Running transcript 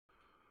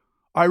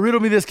All right, riddle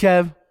me this,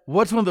 Kev.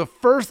 What's one of the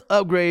first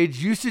upgrades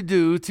you should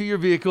do to your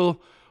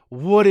vehicle?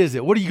 What is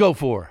it? What do you go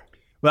for?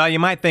 Well, you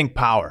might think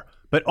power,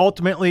 but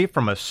ultimately,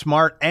 from a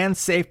smart and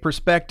safe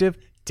perspective,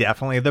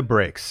 definitely the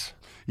brakes.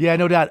 Yeah,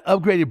 no doubt.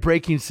 Upgraded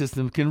braking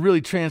system can really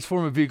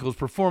transform a vehicle's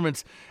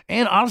performance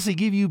and honestly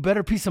give you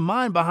better peace of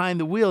mind behind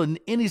the wheel in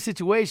any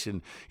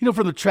situation.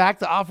 From the track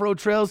to off-road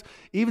trails,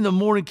 even the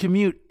morning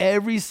commute,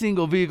 every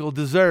single vehicle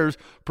deserves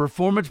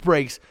performance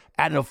brakes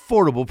at an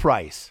affordable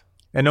price.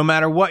 And no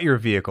matter what your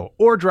vehicle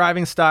or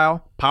driving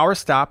style,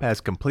 PowerStop has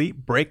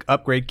complete brake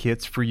upgrade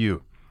kits for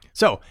you.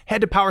 So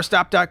head to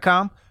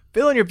PowerStop.com,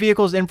 fill in your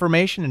vehicle's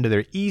information into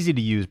their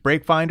easy-to-use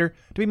brake finder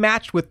to be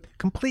matched with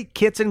complete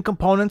kits and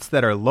components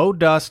that are low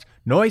dust,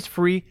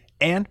 noise-free,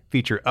 and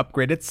feature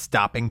upgraded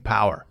stopping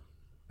power.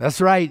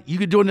 That's right. You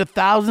could join the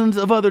thousands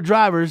of other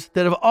drivers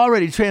that have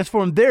already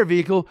transformed their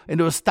vehicle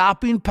into a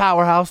stopping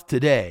powerhouse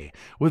today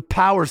with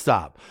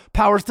PowerStop.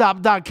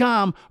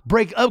 PowerStop.com,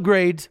 brake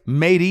upgrades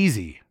made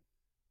easy.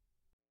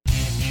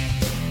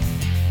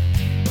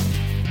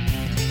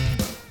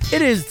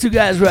 It is Two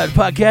Guys Ride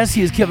Podcast.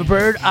 He is Kevin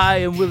Bird. I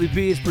am Willie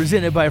B. It's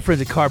presented by friends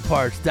at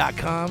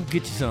CarParts.com.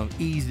 Get you some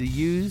easy to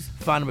use.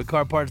 Find them at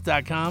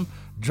CarParts.com.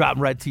 Drop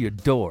them right to your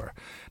door.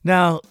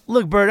 Now,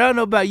 look, Bird, I don't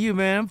know about you,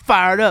 man. I'm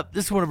fired up.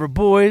 This is one of our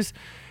boys.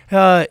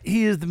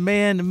 He is the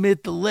man, the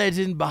myth, the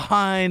legend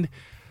behind.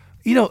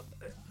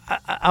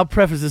 I'll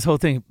preface this whole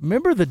thing.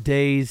 Remember the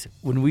days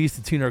when we used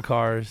to tune our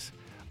cars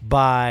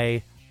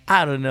by,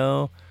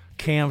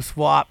 cam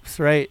swaps,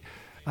 right?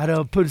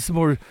 Put some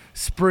more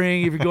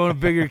spring if you're going a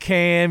bigger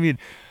cam. You'd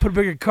put a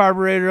bigger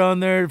carburetor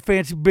on there,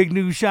 fancy big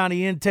new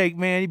shiny intake,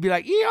 man. You'd be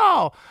like,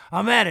 yo,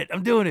 I'm at it.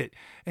 I'm doing it.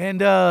 And,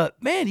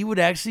 man, you would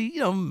actually,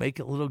 make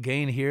a little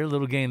gain here, a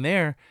little gain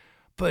there.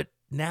 But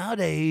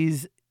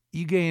nowadays,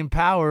 you gain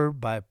power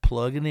by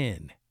plugging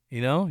in.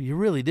 You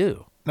really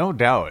do. No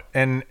doubt.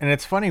 And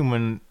it's funny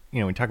when,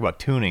 we talk about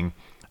tuning.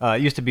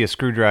 It used to be a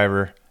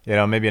screwdriver,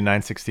 maybe a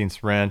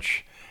 9/16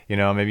 wrench.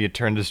 Maybe you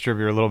turn the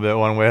distributor a little bit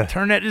one way.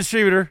 Turn that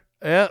distributor.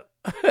 Yep.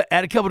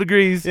 Add a couple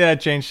degrees. Yeah,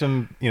 change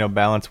some,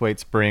 balance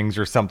weight springs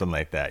or something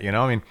like that,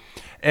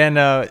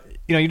 And,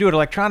 you do it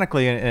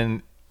electronically,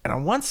 and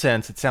in one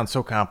sense, it sounds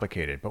so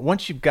complicated. But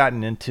once you've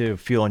gotten into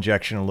fuel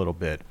injection a little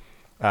bit,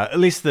 at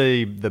least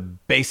the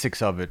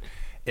basics of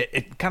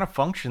it kind of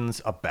functions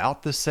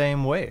about the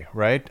same way,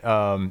 right?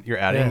 You're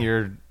adding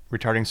your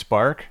retarding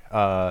spark.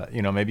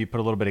 Maybe you put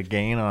a little bit of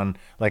gain on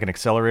like an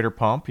accelerator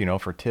pump,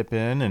 for tip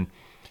in, and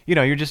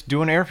you're just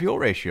doing air-fuel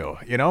ratio,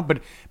 but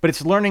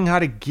it's learning how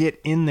to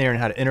get in there and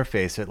how to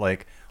interface it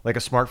like a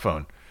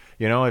smartphone.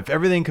 If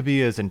everything could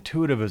be as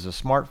intuitive as a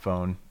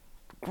smartphone,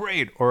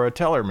 great, or a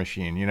teller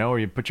machine, where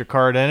you put your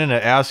card in and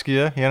it asks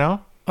you,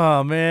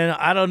 Oh man,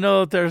 I don't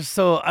know if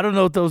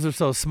those are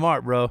so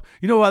smart, bro.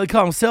 You know why they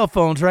call them cell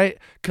phones, right?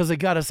 Because they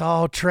got us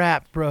all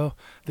trapped, bro.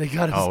 They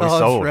got us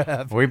all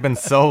trapped. We've been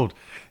sold.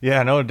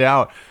 Yeah, no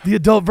doubt. The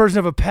adult version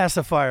of a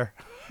pacifier.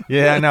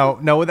 Yeah,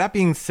 no, with that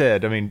being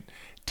said,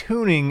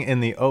 tuning in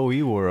the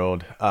OE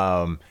world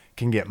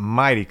can get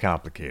mighty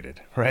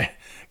complicated, right?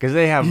 Because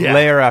they have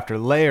layer after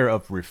layer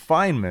of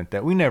refinement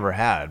that we never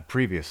had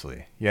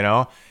previously,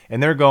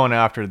 And they're going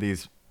after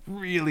these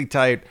really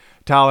tight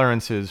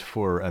tolerances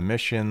for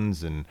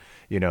emissions and,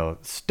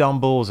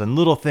 stumbles and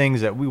little things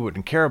that we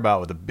wouldn't care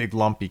about with a big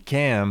lumpy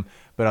cam,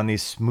 but on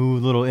these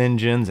smooth little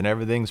engines and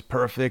everything's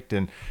perfect.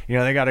 And,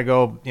 they got to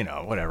go,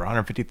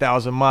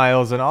 150,000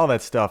 miles and all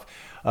that stuff.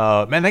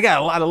 Man, they got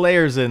a lot of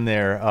layers in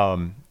there.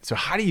 So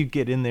how do you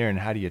get in there and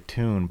how do you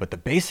tune? But the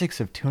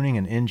basics of tuning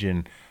an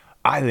engine,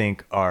 I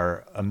think,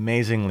 are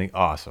amazingly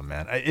awesome,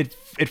 man.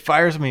 It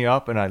fires me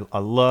up, and I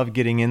love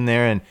getting in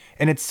there,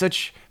 and it's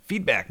such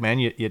feedback, man.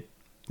 You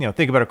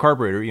think about a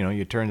carburetor.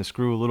 You turn the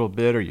screw a little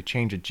bit, or you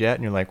change a jet,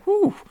 and you're like,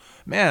 whoo,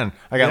 man,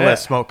 I got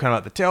less smoke coming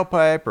out the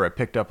tailpipe, or I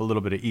picked up a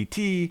little bit of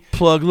ET.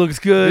 Plug looks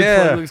good.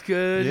 Yeah. Plug looks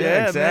good.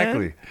 Yeah,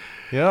 exactly.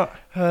 Man.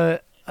 Yeah.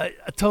 I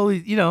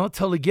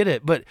totally get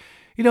it, but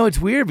it's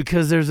weird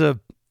because there's a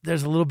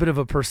little bit of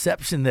a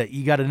perception that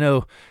you got to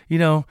know, you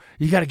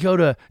got to go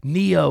to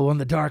Neo on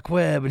the dark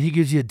web and he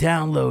gives you a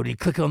download. You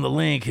click on the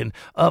link and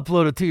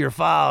upload it to your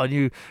file, and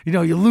you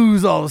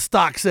lose all the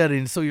stock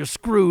settings, so you're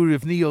screwed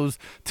if Neo's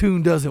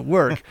tune doesn't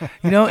work.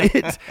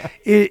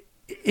 It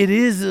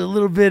is a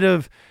little bit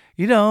of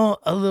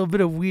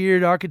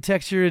weird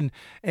architecture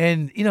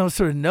and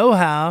sort of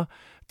know-how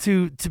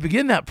to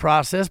begin that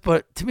process.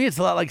 But to me, it's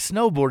a lot like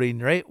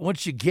snowboarding, right?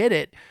 Once you get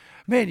it,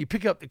 man, you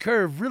pick up the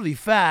curve really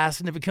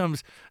fast, and it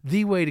becomes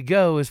the way to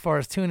go as far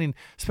as tuning,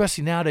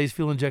 especially nowadays,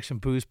 fuel injection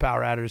boost,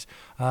 power adders.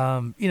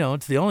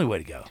 It's the only way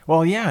to go.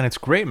 Well, yeah, and it's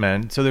great,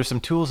 man. So there's some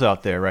tools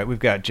out there, right? We've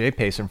got Jay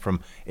Payson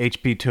from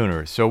HP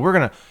Tuners. So we're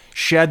going to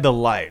shed the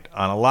light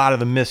on a lot of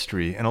the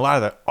mystery and a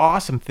lot of the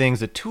awesome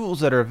things, the tools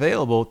that are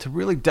available to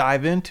really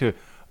dive into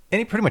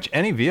pretty much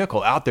any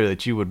vehicle out there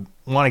that you would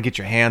want to get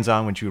your hands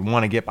on, which you would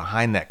want to get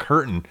behind that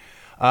curtain.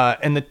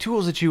 And the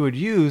tools that you would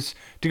use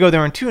to go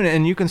there and tune it.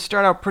 And you can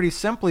start out pretty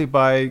simply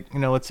by,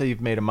 let's say you've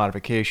made a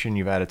modification,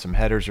 you've added some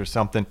headers or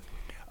something.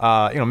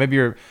 Maybe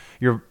your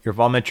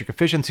volumetric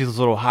efficiency is a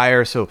little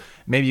higher, so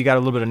maybe you got a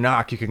little bit of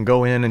knock. You can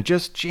go in and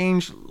just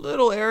change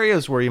little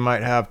areas where you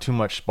might have too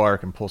much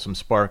spark and pull some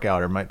spark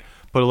out, or might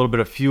put a little bit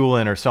of fuel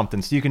in or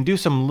something. So you can do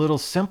some little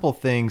simple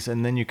things,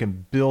 and then you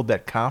can build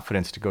that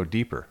confidence to go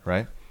deeper,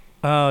 right?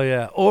 Oh,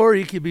 yeah. Or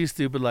you could be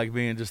stupid like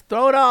me and just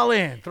throw it all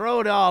in.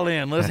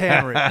 Let's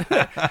hammer it.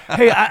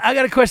 Hey, I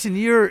got a question.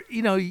 You're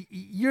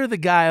the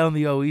guy on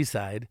the OE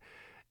side.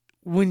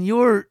 When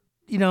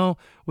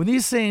when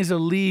these things are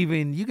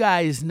leaving, you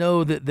guys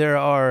know that there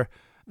are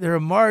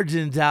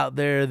margins out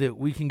there that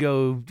we can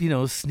go,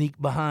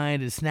 sneak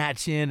behind and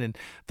snatch in and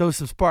throw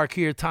some spark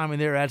here, timing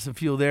there, add some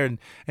fuel there,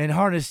 and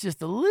harness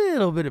just a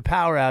little bit of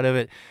power out of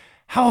it.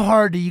 How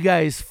hard do you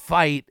guys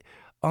fight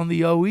on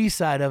the OE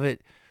side of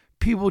it?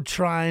 People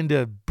trying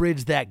to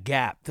bridge that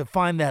gap, to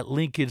find that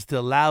linkage that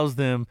allows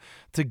them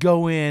to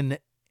go in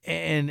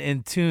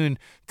and tune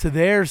to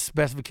their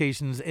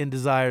specifications and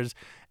desires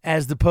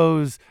as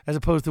opposed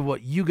to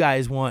what you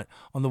guys want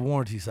on the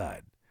warranty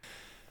side.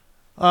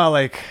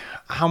 Like,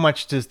 how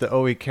much does the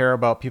OE care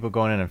about people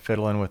going in and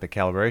fiddling with the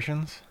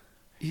calibrations?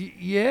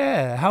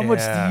 Yeah. How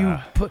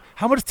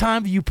much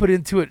time do you put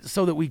into it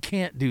so that we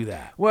can't do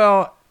that?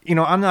 Well,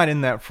 I'm not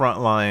in that front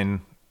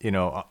line,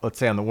 let's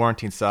say on the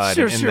warranty side.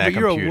 Sure, that but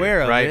you're computer,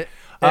 aware right? of it.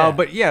 Yeah.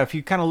 But yeah, if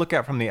you kind of look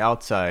at it from the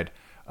outside,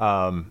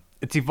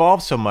 it's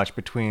evolved so much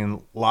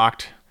between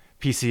locked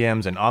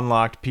PCMs and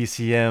unlocked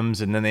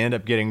PCMs, and then they end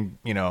up getting,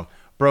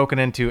 broken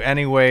into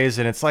anyways,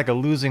 and it's like a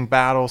losing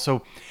battle.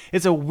 So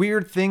it's a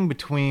weird thing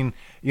between,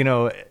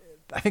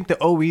 I think the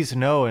OEs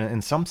know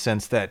in some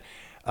sense that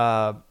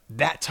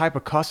that type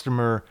of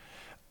customer,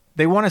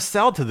 they want to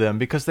sell to them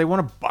because they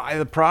want to buy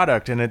the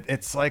product, and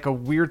it's like a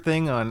weird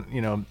thing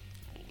on,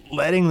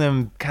 letting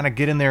them kind of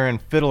get in there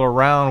and fiddle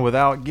around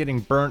without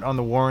getting burnt on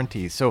the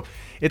warranty. So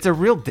it's a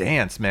real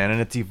dance, man, and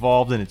it's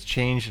evolved and it's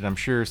changed, and I'm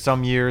sure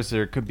some years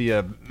there could be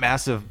a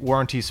massive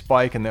warranty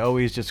spike and the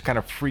OEs just kind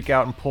of freak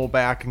out and pull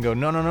back and go,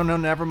 no,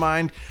 never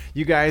mind.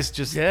 You guys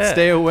just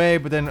stay away.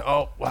 But then,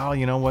 oh, wow,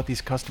 you know what?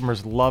 These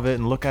customers love it,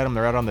 and look at them.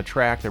 They're out on the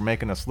track. They're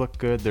making us look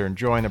good. They're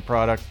enjoying the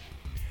product.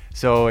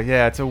 So,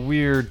 yeah, it's a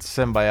weird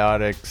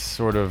symbiotic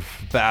sort of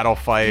battle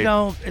fight.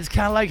 It's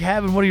kind of like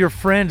having one of your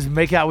friends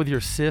make out with your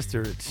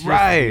sister. It's just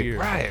weird.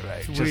 Right.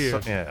 It's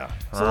weird. Yeah.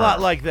 It's a lot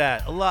like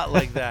that.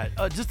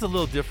 Just a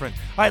little different.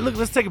 All right, look,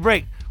 let's take a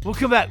break. We'll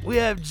come back. We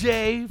have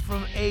Jay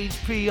from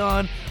HP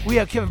on. We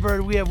have Kevin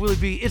Bird. We have Willie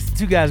B. It's the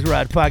Two Guys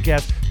Garage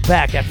Podcast.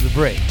 Back after the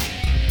break.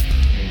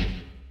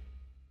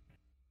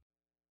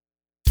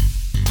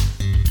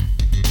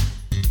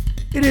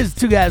 It is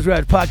Two Guys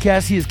Garage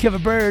Podcast. He is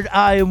Kevin Bird.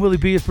 I am Willie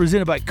B. It's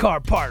presented by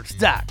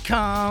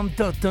CarParts.com.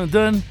 Dun, dun,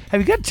 dun.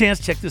 Have you got a chance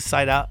to check this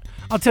site out?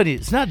 I'll tell you,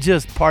 it's not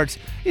just parts,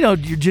 your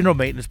general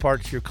maintenance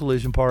parts, your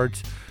collision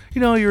parts,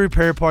 your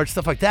repair parts,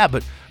 stuff like that.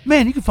 But,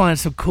 man, you can find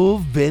some cool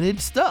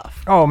vintage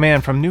stuff. Oh, man,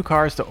 from new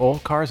cars to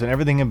old cars and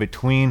everything in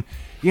between.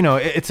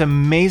 It's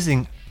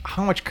amazing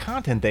how much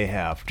content they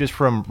have, just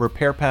from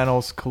repair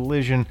panels,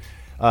 collision,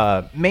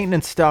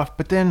 maintenance stuff.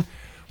 But then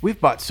we've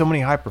bought so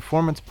many high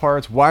performance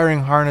parts,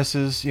 wiring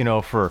harnesses,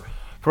 for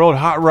old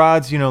hot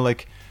rods,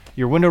 like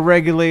your window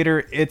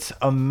regulator. It's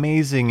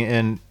amazing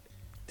in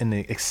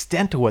the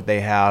extent of what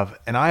they have.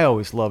 And I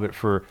always love it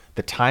for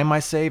the time I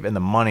save and the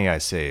money I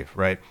save,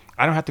 right?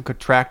 I don't have to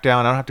track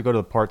down. I don't have to go to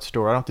the parts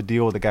store. I don't have to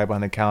deal with the guy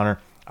behind the counter.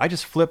 I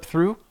just flip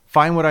through,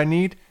 find what I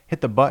need,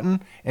 hit the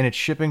button, and it's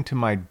shipping to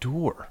my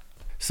door.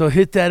 So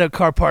hit that at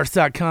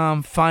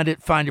carparts.com, find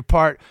your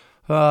part,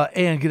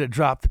 and get it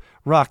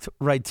rocked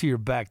right to your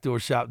back door,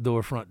 shop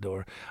door, front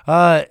door.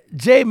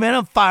 Jay, man,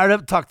 I'm fired up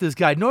to talk to this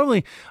guy.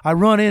 Normally, I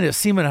run in and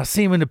I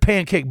see him in the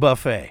pancake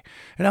buffet.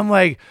 And I'm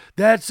like,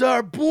 that's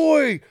our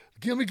boy.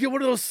 Let me get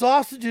one of those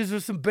sausages or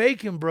some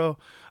bacon, bro.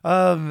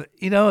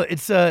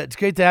 It's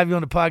great to have you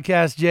on the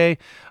podcast, Jay.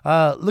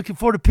 Looking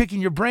forward to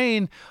picking your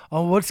brain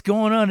on what's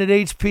going on at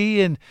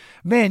HP. And,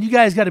 man, you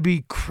guys got to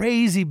be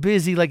crazy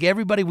busy. Like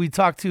everybody we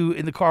talk to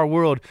in the car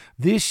world,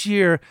 this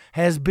year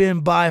has been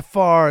by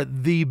far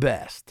the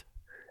best.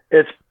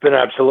 It's been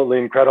absolutely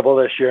incredible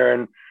this year.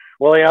 And,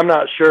 Willie, I'm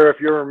not sure if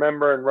you're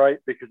remembering right,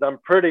 because I'm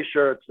pretty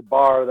sure it's the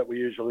bar that we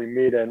usually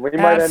meet in.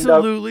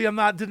 Absolutely, I'm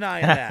not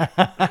denying that.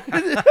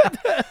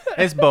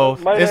 It's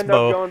both. Might it's end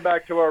both. up going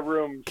back to our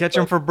rooms. Catch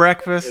them for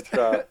breakfast.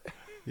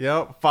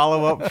 Yep.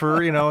 Follow up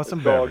for some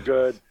it's all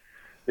good.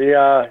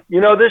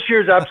 This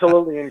year's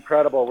absolutely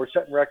incredible. We're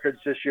setting records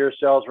this year,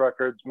 sales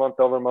records month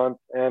over month,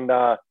 and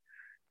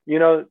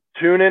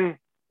tuning.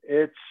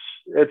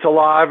 It's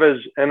alive as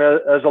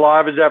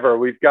alive as ever.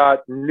 We've got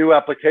new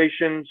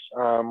applications.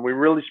 We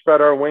really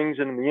spread our wings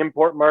in the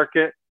import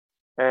market,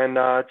 and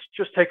it's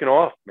just taken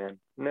off, man.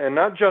 And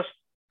not just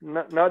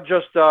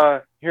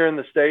here in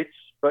the States,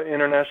 but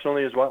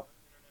internationally as well.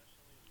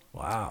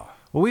 Wow.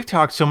 Well, we've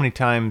talked so many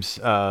times,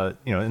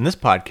 in this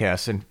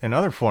podcast and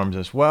other forums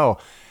as well.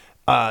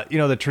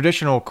 The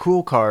traditional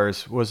cool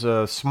cars was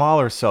a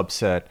smaller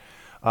subset,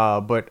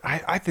 but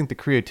I think the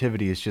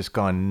creativity has just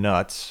gone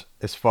nuts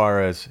as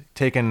far as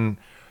taking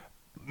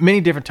many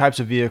different types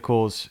of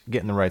vehicles,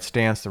 getting the right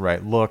stance, the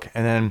right look,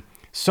 and then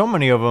so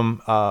many of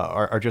them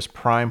are just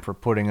primed for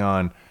putting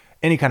on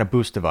any kind of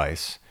boost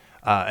device.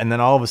 And then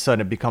all of a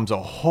sudden it becomes a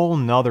whole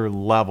nother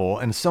level.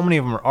 And so many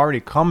of them are already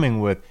coming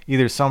with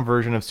either some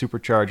version of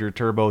supercharger,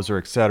 turbos, or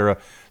etc.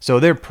 So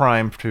they're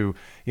primed to,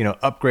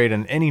 upgrade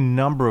in any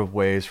number of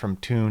ways, from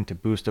tune to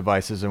boost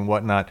devices and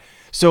whatnot.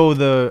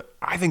 So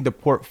I think the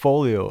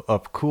portfolio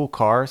of cool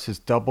cars has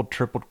doubled,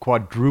 tripled,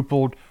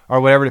 quadrupled, or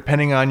whatever,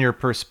 depending on your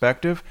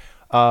perspective.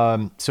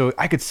 So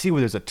I could see where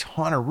there's a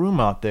ton of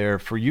room out there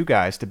for you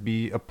guys to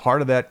be a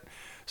part of that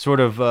sort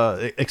of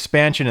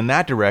expansion in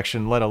that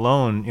direction, let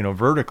alone,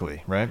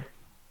 vertically, right?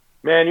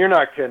 Man, you're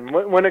not kidding.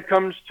 When it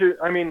comes to,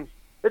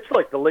 it's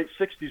like the late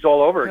 60s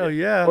all over again. Oh,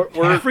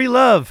 yeah. Free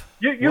love.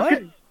 You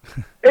could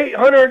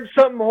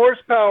 800-something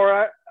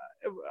horsepower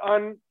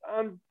on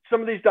some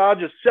of these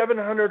Dodges,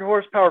 700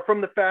 horsepower from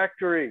the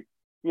factory.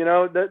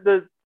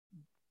 It's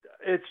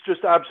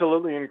just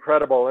absolutely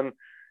incredible. And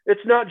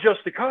it's not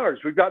just the cars.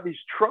 We've got these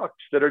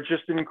trucks that are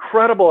just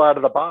incredible out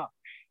of the box.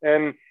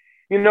 And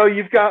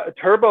you've got a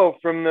turbo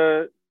from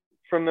the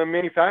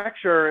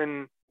manufacturer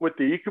and with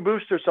the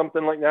EcoBoost or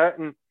something like that,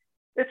 and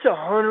it's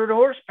 100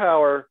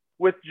 horsepower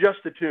with just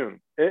a tune.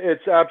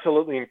 It's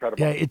absolutely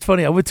incredible. Yeah, it's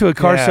funny. I went to a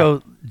car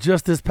show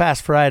just this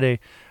past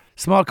Friday.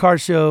 Small car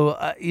show.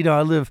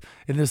 I live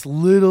in this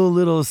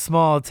little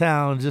small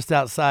town just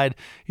outside,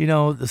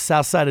 the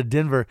south side of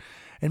Denver.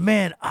 And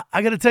man,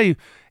 I got to tell you,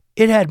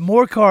 it had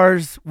more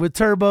cars with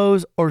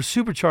turbos or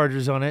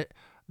superchargers on it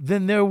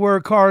than there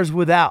were cars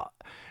without.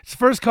 It's the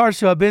first car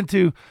show I've been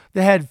to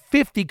that had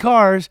 50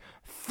 cars,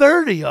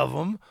 30 of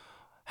them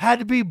had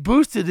to be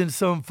boosted in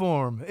some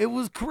form. It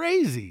was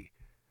crazy.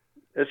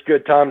 It's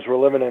good times we're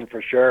living in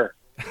for sure.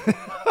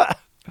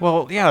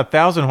 Well, yeah,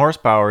 1,000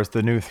 horsepower is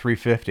the new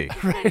 350.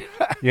 Right.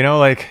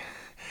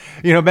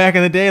 Back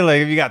in the day,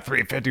 like if you got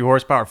 350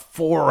 horsepower,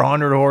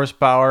 400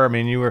 horsepower,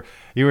 you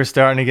were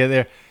starting to get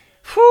there.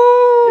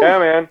 Whew. Yeah,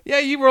 man. Yeah,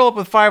 you roll up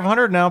with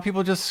 500 now,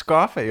 people just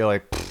scoff at you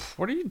like,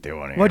 what are you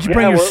doing here? Why'd you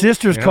bring your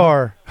sister's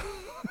car?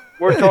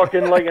 We're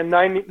talking like a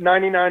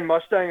 99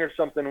 Mustang or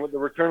something with the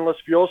returnless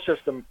fuel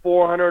system.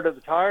 400 at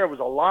the tire was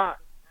a lot.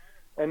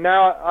 And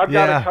now I've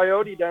got a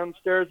Coyote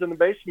downstairs in the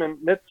basement,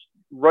 and it's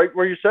right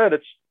where you said.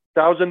 It's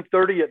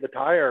 1,030 at the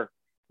tire,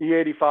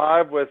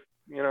 E85 with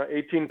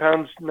 18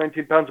 pounds,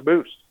 19 pounds of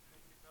boost.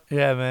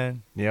 Yeah,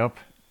 man. Yep.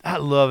 I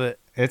love it.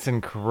 It's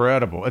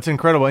incredible.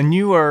 And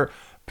you are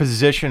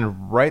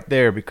positioned right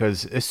there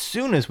because as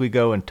soon as we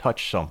go and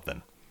touch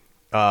something,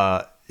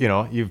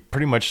 you've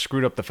pretty much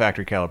screwed up the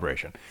factory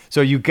calibration.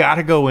 So you got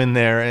to go in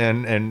there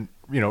and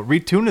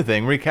retune the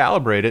thing,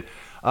 recalibrate it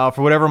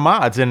for whatever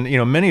mods. And,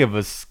 many of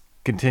us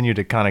continue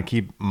to kind of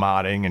keep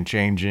modding and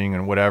changing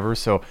and whatever.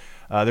 So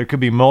there could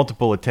be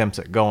multiple attempts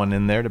at going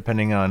in there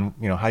depending on,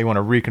 how you want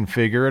to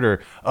reconfigure it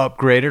or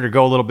upgrade it or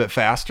go a little bit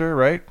faster,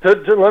 right?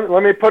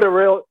 Let me put it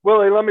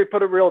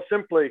real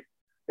simply.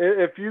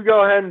 If you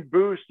go ahead and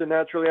boost a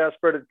naturally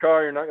aspirated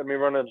car, you're not going to be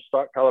running a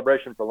stock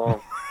calibration for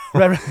long.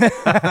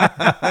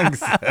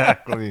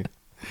 Exactly.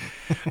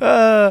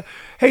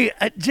 Hey,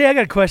 Jay, I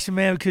got a question,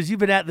 man, because you've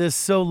been at this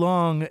so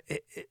long.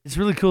 It's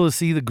really cool to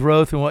see the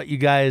growth and what you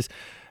guys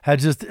have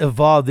just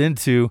evolved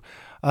into.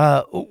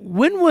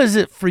 When was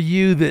it for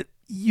you that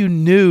you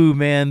knew,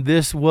 man,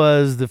 this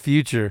was the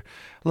future?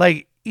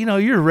 Like,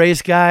 you're a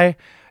race guy,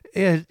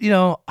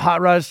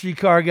 hot rod street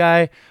car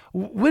guy.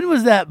 When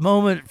was that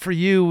moment for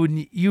you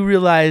when you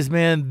realized,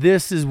 man,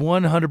 this is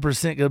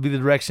 100% going to be the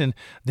direction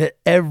that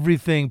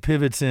everything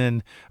pivots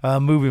in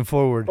moving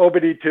forward?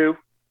 OBD2,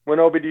 when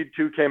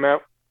OBD2 came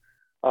out,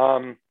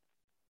 and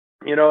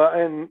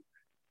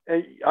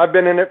I've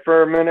been in it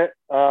for a minute.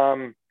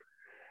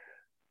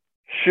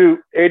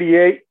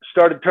 88,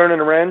 started turning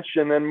a wrench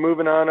and then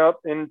moving on up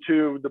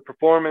into the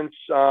performance,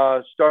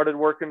 started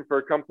working for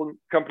a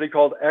company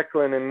called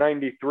Echlin in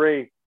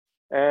 93.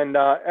 And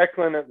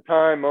Echlin at the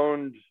time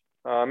owned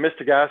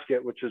Mr.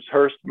 Gasket, which is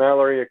Hurst,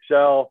 Mallory,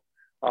 Excel.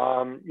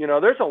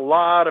 There's a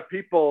lot of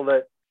people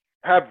that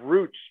have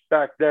roots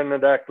back then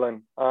at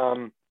Echlin.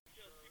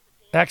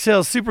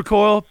 Axel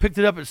Supercoil, picked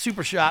it up at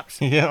Super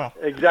Shops. Yeah.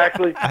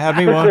 Exactly. I had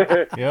me one.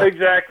 Yeah.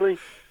 Exactly.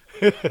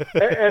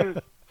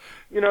 and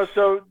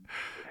so,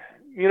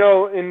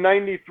 in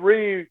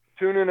 93,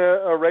 tuning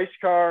a race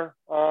car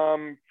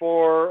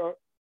for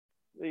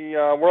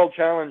the World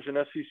Challenge in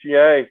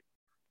SCCA.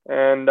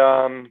 And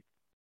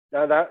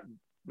that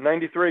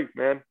 93,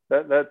 man,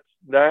 that's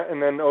that.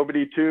 And then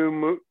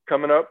OBD2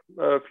 coming up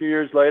a few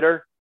years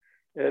later,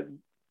 it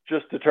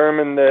just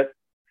determined that,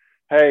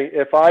 hey,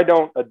 if I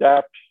don't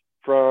adapt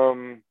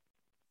from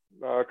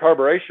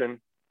carburation,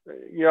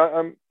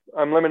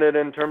 I'm limited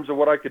in terms of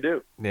what I could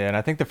do. Yeah, and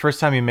I think the first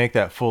time you make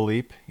that full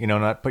leap,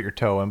 not put your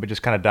toe in, but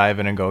just kind of dive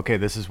in and go, okay,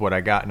 this is what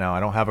I got now. I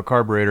don't have a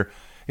carburetor.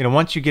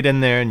 Once you get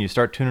in there and you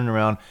start tuning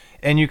around,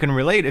 and you can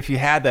relate if you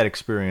had that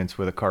experience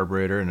with a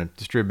carburetor and a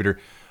distributor.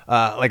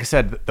 Like I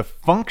said, the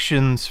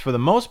functions for the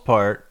most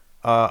part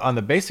on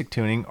the basic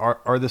tuning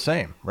are the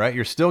same, right?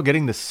 You're still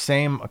getting the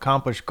same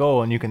accomplished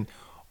goal, and you can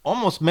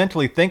almost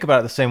mentally think about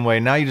it the same way.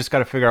 Now you just got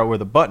to figure out where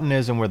the button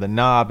is and where the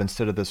knob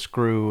instead of the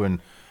screw and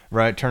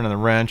right? Turning the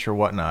wrench or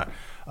whatnot.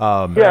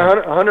 Yeah,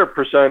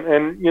 100%.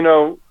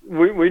 And,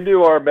 we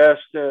do our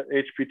best,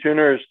 HP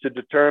tuners, to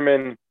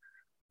determine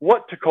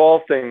what to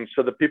call things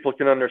so that people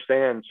can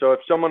understand. So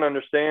if someone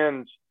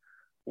understands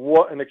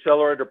what an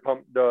accelerator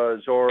pump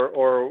does,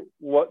 or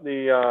what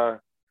the,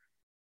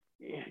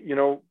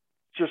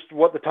 just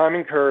what the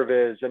timing curve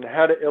is, and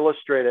how to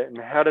illustrate it, and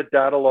how to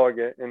data log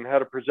it, and how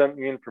to present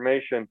the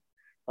information,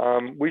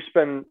 we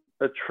spend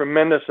a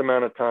tremendous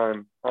amount of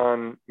time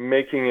on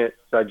making it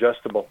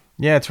digestible.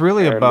 Yeah, it's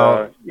really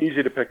about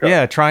easy to pick up.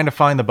 Yeah, trying to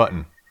find the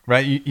button,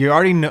 right? You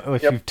already know,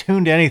 if you've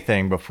tuned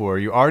anything before,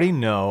 you already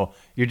know.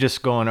 You're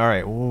just going, all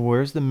right, well,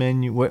 where's the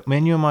menu? What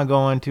menu am I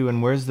going to?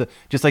 And where's the,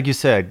 just like you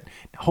said,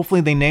 hopefully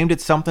they named it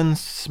something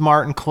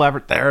smart and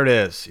clever. There it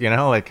is,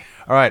 all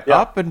right,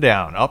 up and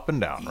down,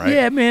 right?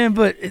 Yeah, man,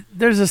 but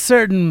there's a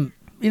certain,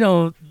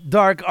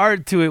 dark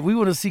art to it. We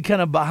want to see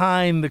kind of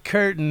behind the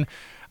curtain.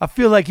 I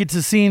feel like it's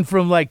a scene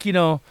from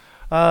the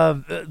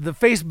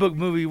Facebook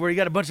movie where you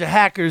got a bunch of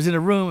hackers in a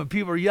room and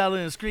people are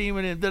yelling and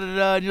screaming and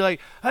da-da-da, and you're like,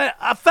 hey,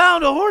 I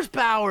found a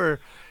horsepower,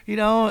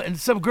 and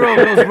some girl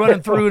goes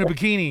running through in a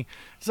bikini.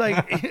 It's like,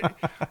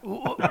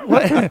 what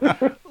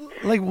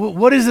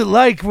is it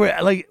like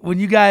when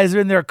you guys are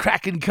in there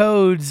cracking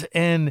codes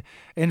and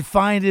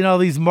finding all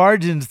these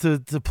margins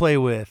to play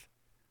with?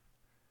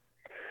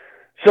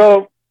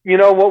 So,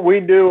 what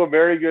we do a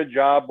very good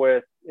job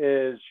with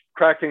is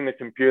cracking the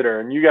computer.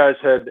 And you guys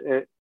had,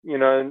 in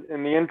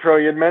the intro,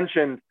 you had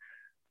mentioned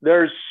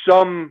there's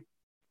some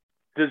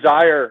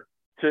desire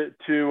to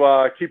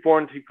keep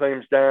warranty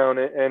claims down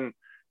and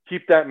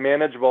keep that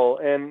manageable.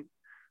 And,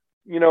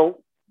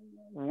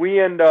 we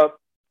end up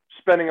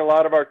spending a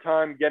lot of our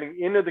time getting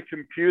into the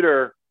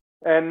computer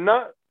and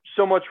not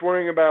so much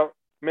worrying about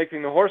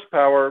making the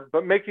horsepower,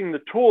 but making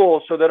the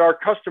tool so that our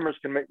customers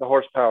can make the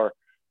horsepower.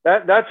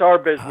 That's our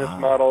business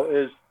model,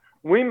 is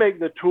we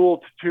make the tool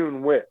to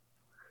tune with.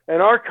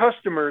 And our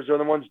customers are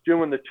the ones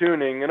doing the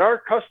tuning. And our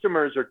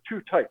customers are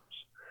two types.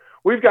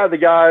 We've got the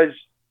guys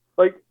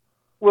like,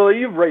 Willie,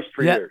 you've raced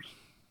for years.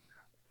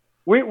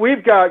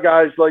 We've got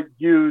guys like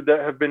you that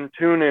have been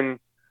tuning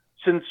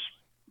since,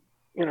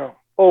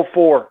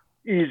 2004,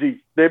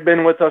 easy. They've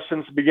been with us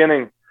since the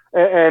beginning.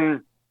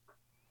 And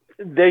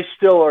they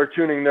still are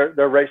tuning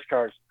their race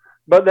cars.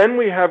 But then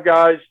we have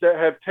guys that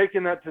have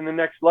taken that to the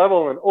next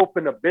level and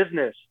opened a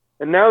business.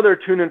 And now they're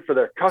tuning for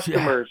their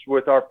customers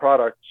with our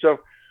product. So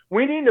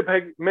we need to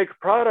make a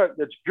product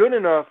that's good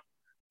enough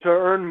to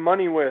earn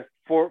money with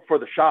for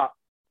the shop,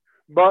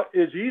 but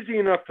is easy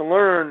enough to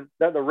learn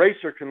that the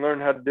racer can learn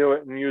how to do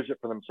it and use it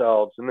for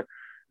themselves. And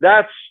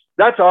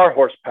that's our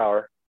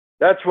horsepower.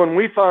 That's when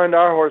we find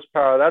our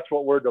horsepower. That's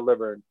what we're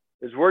delivering,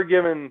 is we're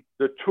giving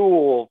the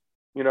tool,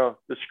 the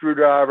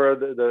screwdriver,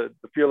 the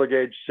feeler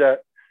gauge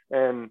set,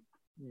 and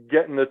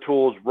getting the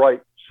tools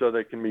right so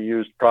they can be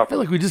used properly. I feel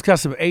like we just got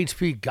some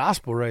HP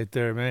gospel right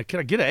there, man. Can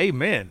I get an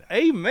amen?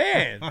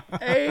 Amen.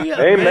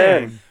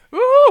 Amen.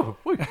 Ooh.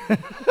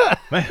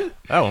 Man,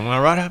 that one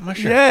went right out my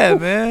shirt. Yeah,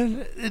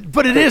 man.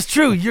 But it is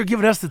true. You're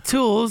giving us the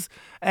tools,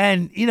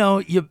 and,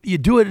 you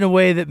do it in a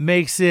way that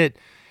makes it,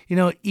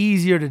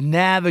 easier to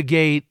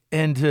navigate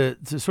and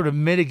to sort of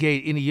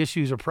mitigate any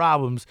issues or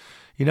problems.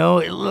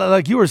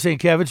 Like you were saying,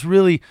 Kev, it's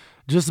really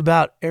just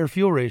about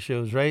air-fuel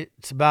ratios, right?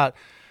 It's about,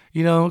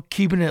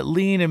 keeping it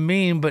lean and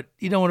mean, but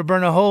you don't want to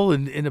burn a hole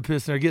in the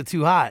piston or get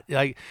too hot.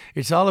 Like,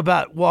 it's all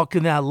about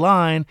walking that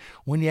line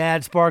when you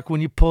add spark, when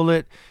you pull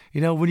it,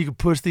 when you can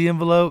push the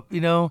envelope,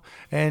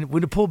 and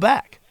when to pull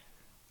back.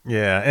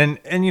 Yeah. And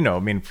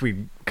if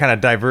we kind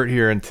of divert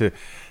here into,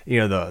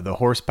 the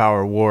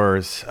horsepower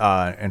wars,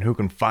 and who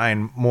can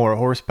find more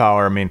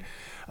horsepower,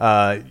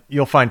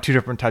 you'll find two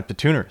different types of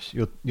tuners.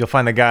 You'll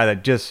find the guy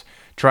that just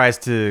tries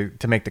to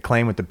make the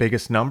claim with the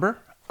biggest number.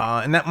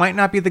 And that might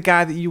not be the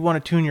guy that you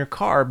want to tune your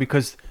car,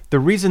 because the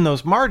reason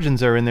those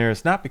margins are in there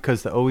is not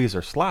because the OEs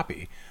are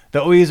sloppy.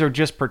 The OEs are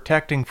just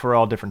protecting for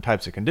all different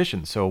types of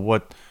conditions. So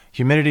what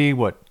humidity,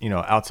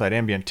 outside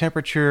ambient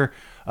temperature,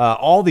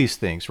 all these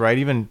things, right?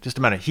 Even just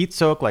amount of heat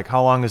soak, like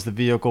how long has the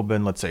vehicle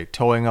been, let's say,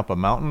 towing up a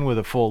mountain with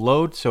a full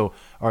load? So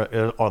are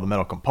the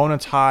metal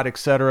components hot,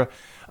 etc.?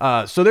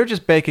 So they're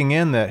just baking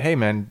in that, hey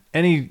man,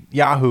 any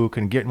Yahoo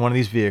can get in one of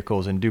these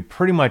vehicles and do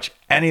pretty much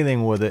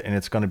anything with it, and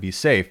it's going to be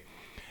safe.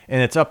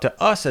 And it's up to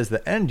us as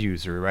the end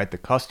user, right, the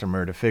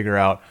customer, to figure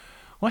out,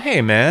 well,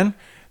 hey man,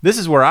 this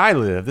is where I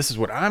live. This is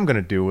what I'm going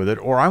to do with it.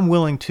 Or I'm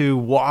willing to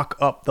walk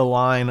up the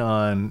line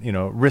on,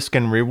 risk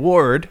and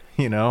reward,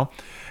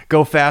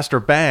 go fast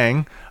or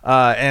bang.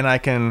 And I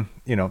can,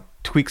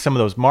 tweak some of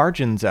those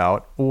margins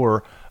out.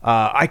 Or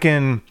I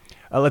can,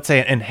 let's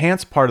say,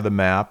 enhance part of the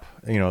map,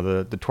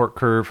 the torque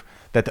curve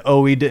that the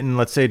OE didn't,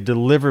 let's say,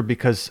 deliver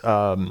because,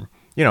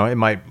 it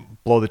might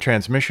blow the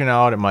transmission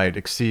out. It might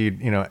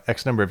exceed,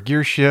 X number of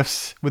gear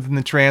shifts within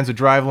the trans or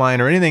driveline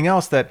or anything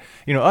else that,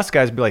 us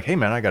guys would be like, hey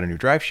man, I got a new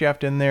drive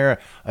shaft in there.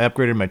 I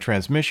upgraded my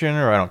transmission,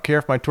 or I don't care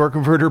if my torque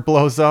converter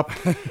blows up.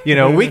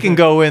 We can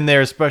go in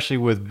there, especially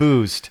with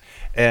boost,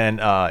 and,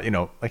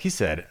 like he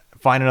said,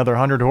 find another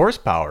 100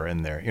 horsepower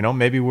in there.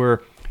 Maybe we're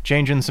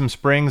changing some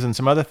springs and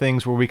some other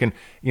things where we can,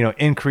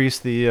 increase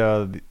the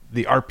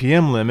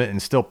RPM limit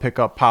and still pick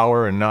up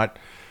power and not,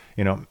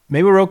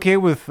 maybe we're okay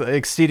with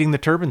exceeding the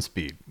turbine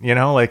speed,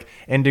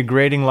 and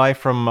degrading life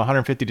from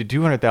 150 to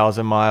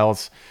 200,000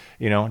 miles,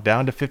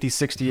 down to 50,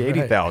 60,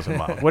 80,000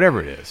 miles, whatever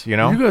it is, You're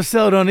going to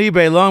sell it on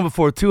eBay long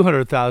before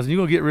 200,000. You're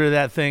going to get rid of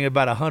that thing at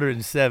about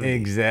 170.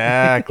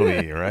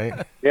 Exactly,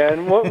 right? Yeah,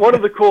 and one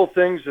of the cool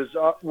things is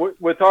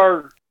with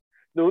our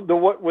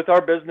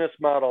business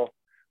model,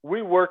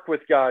 we work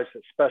with guys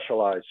that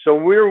specialize. So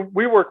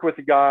we work with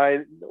a guy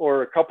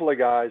or a couple of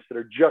guys that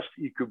are just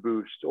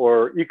EcoBoost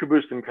or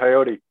EcoBoost and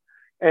Coyote.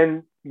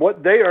 And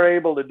what they are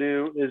able to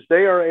do is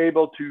they are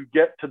able to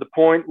get to the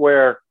point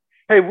where,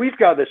 hey, we've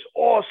got this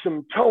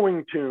awesome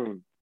towing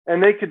tune,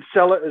 and they could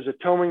sell it as a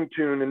towing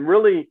tune, and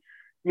really,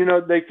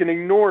 they can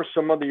ignore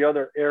some of the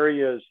other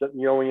areas that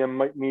the OEM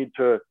might need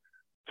to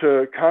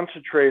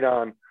concentrate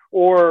on.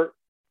 Or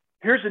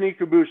here's an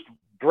EcoBoost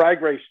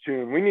drag race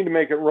tune. We need to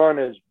make it run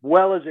as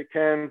well as it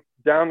can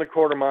down the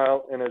quarter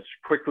mile and as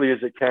quickly as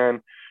it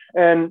can.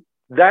 And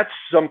that's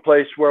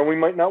someplace where we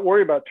might not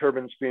worry about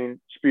turbine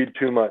speed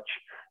too much,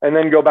 and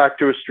then go back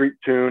to a street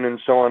tune and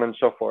so on and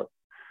so forth.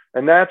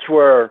 And that's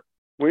where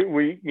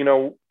we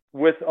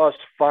with us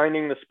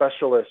finding the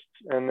specialists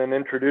and then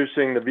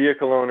introducing the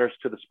vehicle owners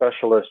to the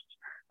specialists,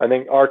 I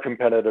think our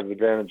competitive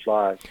advantage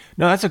lies.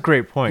 No, that's a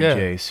great point,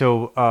 Jay.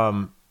 So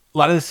a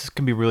lot of this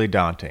can be really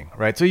daunting,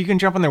 right? So you can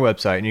jump on their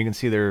website and you can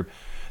see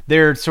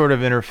their sort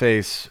of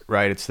interface,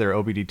 right? It's their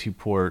OBD2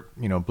 port,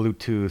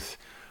 Bluetooth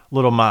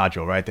little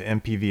module, right? The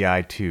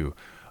MPVI2.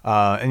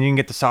 And you can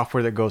get the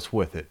software that goes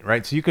with it,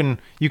 right? So you can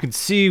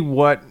see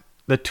what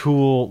the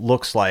tool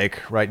looks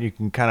like, right? You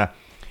can kind of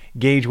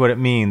gauge what it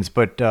means,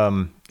 but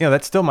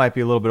that still might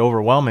be a little bit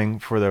overwhelming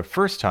for the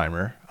first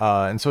timer.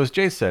 And so as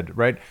Jay said,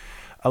 right,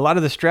 a lot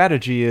of the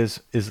strategy is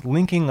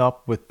linking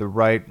up with the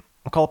right,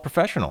 I'll call it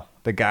professional,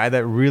 the guy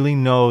that really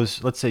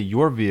knows, let's say,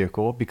 your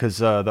vehicle, because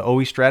the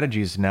OE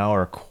strategies now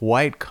are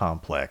quite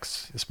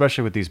complex,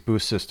 especially with these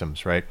boost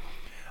systems, right?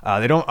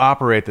 They don't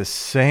operate the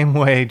same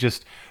way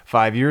just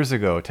 5 years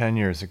ago, 10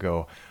 years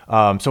ago.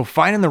 So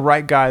finding the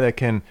right guy that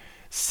can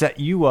set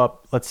you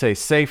up, let's say,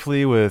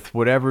 safely with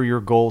whatever your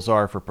goals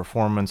are for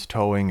performance,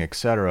 towing,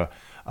 etc.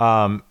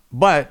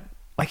 But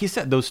like you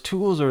said, those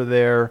tools are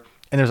there,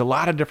 and there's a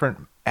lot of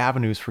different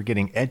avenues for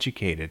getting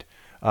educated.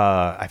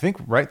 I think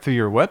right through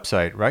your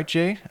website, right,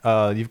 Jay?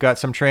 You've got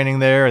some training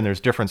there, and there's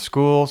different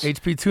schools.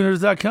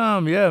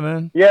 HPtuners.com, yeah,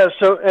 man. Yeah,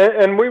 so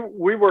and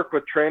we work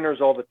with trainers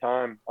all the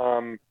time.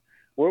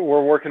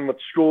 We're working with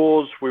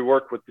schools. We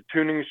work with the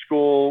tuning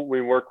school.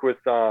 We work with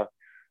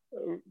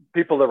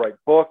people that write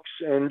books,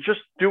 and just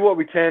do what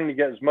we can to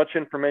get as much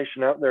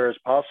information out there as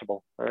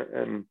possible. Right?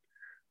 And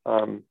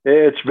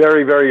it's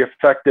very, very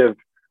effective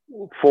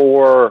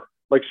for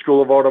like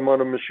School of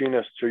Automotive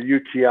Machinists or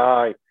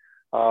UTI.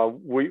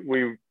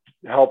 We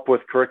help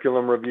with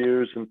curriculum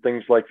reviews and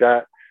things like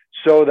that,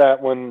 so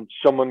that when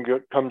someone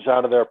comes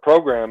out of their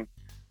program,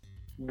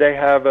 they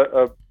have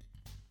a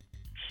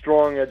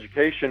strong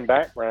education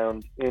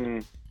background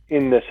in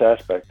this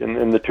aspect,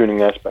 in the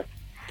tuning aspect.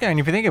 Yeah, and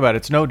if you think about it,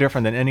 it's no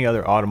different than any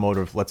other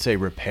automotive, let's say,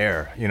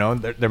 repair.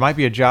 There might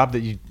be a job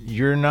that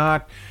you're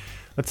not,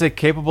 let's say,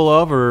 capable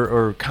of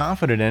or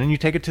confident in, and you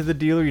take it to the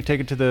dealer, you take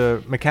it to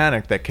the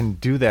mechanic that can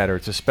do that, or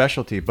it's a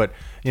specialty. But,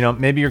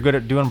 maybe you're good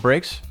at doing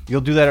brakes,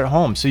 you'll do that at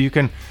home. So you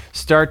can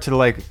start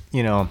to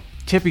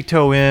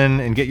tippy-toe in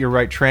and get your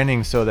right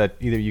training so that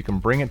either you can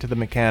bring it to the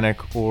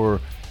mechanic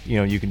or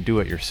you can do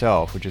it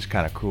yourself, which is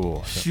kind of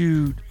cool. So.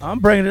 Shoot, I'm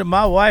bringing it to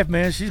my wife,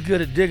 man. She's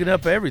good at digging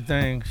up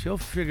everything. She'll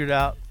figure it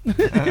out.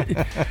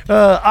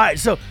 All right,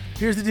 so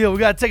here's the deal. We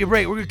got to take a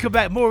break. We're going to come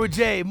back more with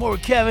Jay, more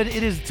with Kevin.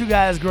 It is the Two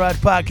Guys Garage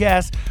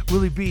Podcast.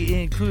 Willie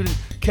B included.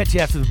 Catch you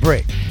after the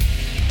break.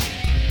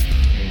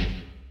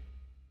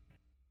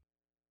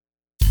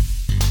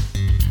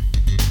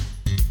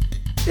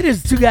 It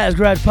is the Two Guys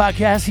Garage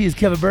Podcast. He is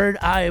Kevin Bird.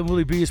 I am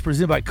Willie B. It's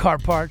presented by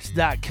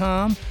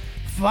CarParts.com.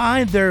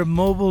 Find their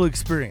mobile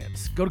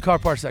experience. Go to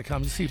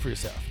CarParts.com to see for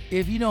yourself.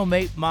 If you know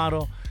make,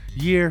 model,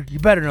 year, you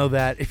better know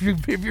that. If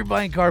you're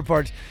buying car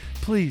parts,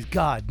 please,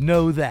 God,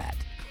 know that.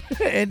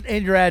 and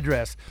your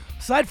address.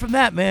 Aside from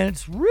that, man,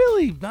 it's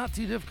really not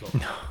too difficult.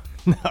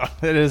 No,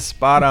 it is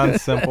spot on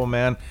simple,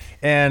 man.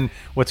 And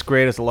what's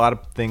great is a lot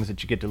of things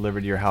that you get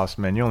delivered to your house,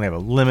 man. You only have a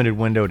limited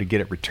window to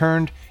get it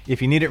returned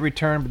if you need it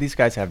returned. But these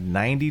guys have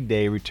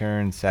 90-day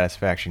return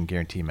satisfaction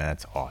guarantee, man.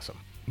 That's awesome.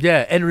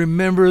 Yeah, and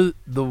remember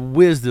the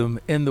wisdom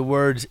in the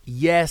words,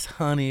 yes,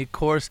 honey, of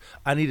course,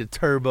 I need a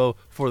turbo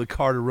for the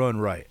car to run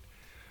right.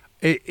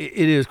 It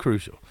is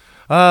crucial.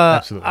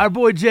 Absolutely. Our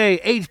boy Jay,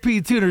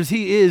 HP Tuners,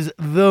 he is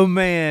the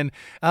man.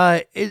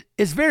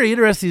 It's very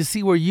interesting to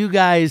see where you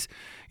guys,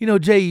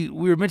 Jay,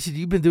 we were mentioning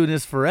you've been doing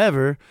this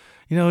forever.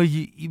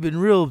 You've been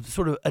real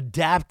sort of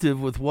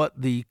adaptive with what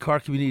the car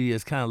community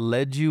has kind of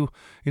led you,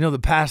 the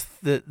path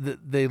that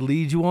they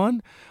lead you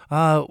on,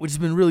 which has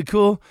been really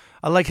cool.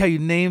 I like how you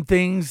name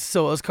things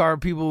so us car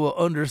people will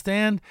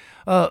understand.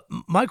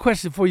 My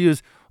question for you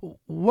is,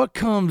 what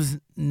comes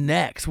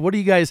next? What do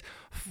you guys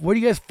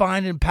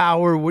find in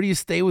power? Where do you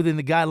stay within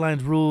the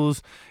guidelines,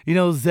 rules?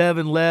 Zev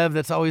and Lev,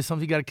 that's always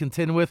something you got to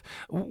contend with.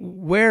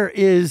 Where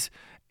is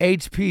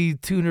HP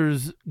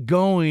Tuners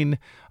going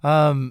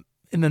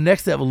in the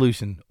next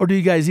evolution? Or do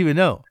you guys even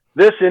know?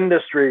 This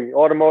industry,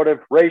 automotive,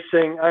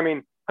 racing, I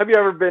mean, have you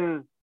ever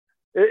been,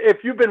 if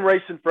you've been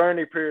racing for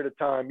any period of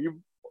time,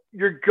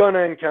 you're going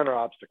to encounter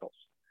obstacles.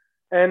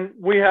 And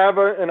we have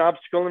an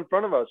obstacle in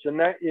front of us, and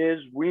that is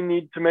we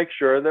need to make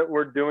sure that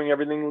we're doing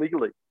everything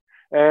legally.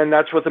 And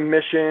that's with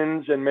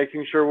emissions and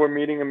making sure we're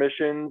meeting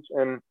emissions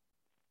and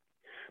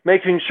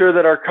making sure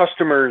that our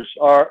customers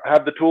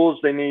have the tools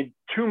they need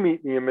to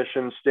meet the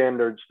emission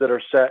standards that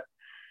are set.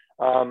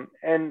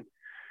 And,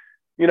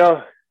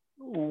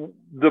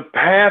 the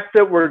path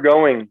that we're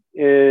going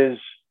is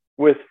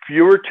with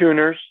fewer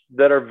tuners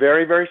that are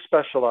very, very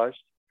specialized,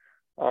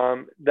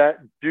 that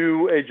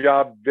do a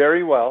job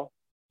very well,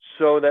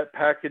 so that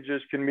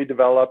packages can be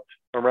developed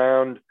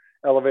around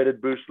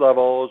elevated boost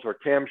levels or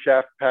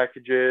camshaft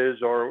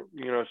packages or,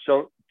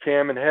 so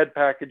cam and head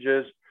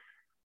packages.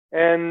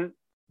 And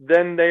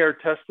then they are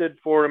tested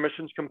for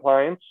emissions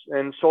compliance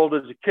and sold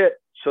as a kit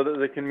so that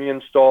they can be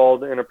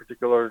installed in a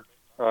particular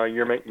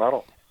year, make,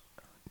 model.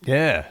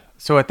 Yeah.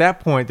 So at that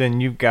point, then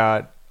you've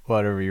got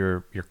whatever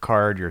your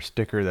card, your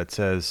sticker that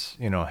says,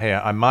 hey,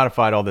 I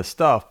modified all this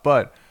stuff,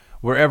 but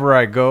wherever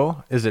I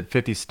go, is it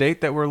 50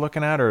 state that we're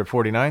looking at, or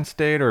 49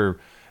 state, or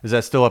is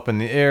that still up in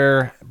the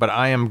air? But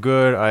I am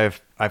good.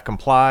 I've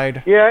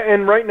complied. Yeah,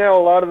 and right now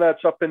a lot of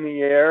that's up in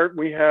the air.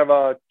 We have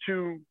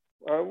two.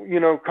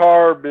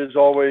 CARB is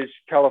always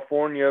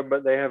California,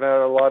 but they have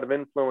had a lot of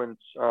influence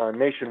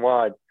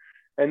nationwide,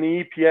 and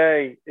the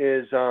EPA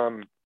is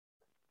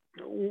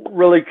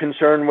really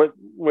concerned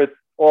with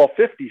all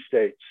 50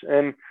 states.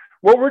 And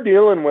what we're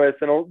dealing with,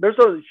 and there's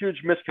a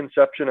huge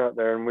misconception out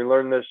there, and we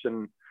learn this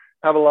and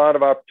have a lot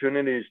of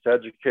opportunities to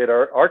educate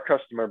our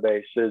customer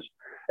base is,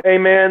 hey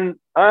man,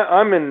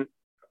 I'm in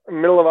the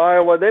middle of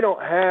Iowa. They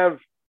don't have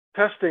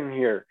testing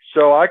here,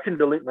 so I can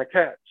delete my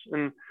cats.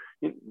 And,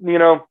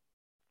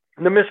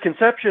 the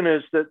misconception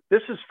is that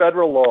this is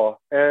federal law,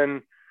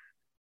 and,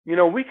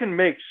 we can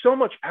make so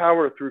much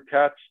power through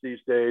cats these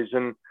days.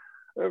 And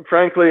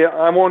frankly,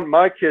 I want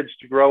my kids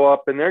to grow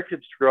up and their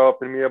kids to grow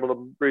up and be able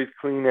to breathe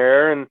clean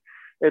air. And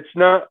it's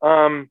not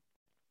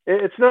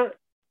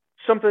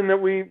something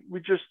that we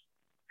just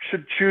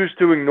should choose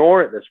to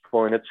ignore at this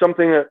point. It's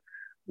something that,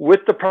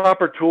 with the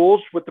proper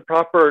tools, with the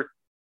proper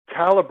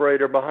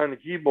calibrator behind the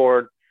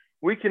keyboard,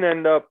 we can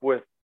end up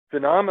with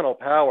phenomenal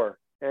power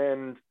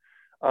and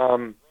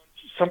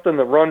something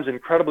that runs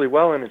incredibly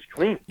well and is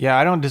clean. Yeah,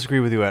 I don't disagree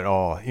with you at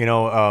all.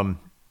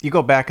 You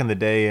go back in the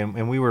day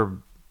and we were,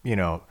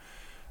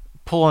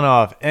 pulling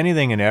off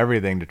anything and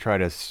everything to try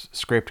to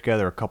scrape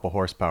together a couple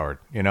horsepower,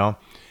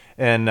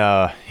 and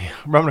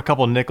rubbing a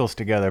couple nickels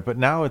together. But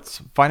now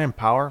it's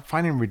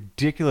finding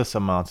ridiculous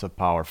amounts of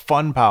power.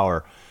 Fun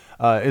power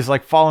is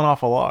like falling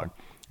off a log.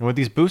 And with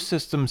these boost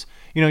systems,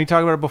 you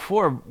talked about it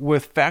before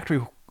with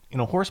factory,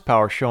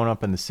 horsepower showing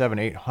up in the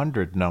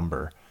 700-800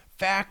 number.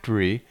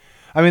 Factory.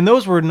 I mean,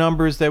 those were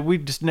numbers that we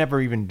just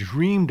never even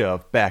dreamed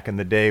of back in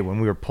the day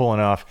when we were pulling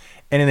off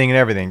anything and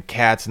everything,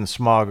 cats and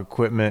smog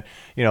equipment,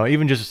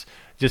 even just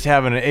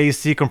having an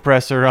AC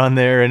compressor on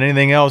there and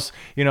anything else.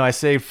 I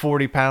saved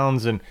 40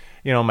 pounds and,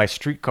 my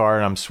street car,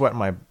 and I'm sweating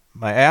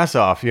my ass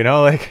off,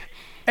 like.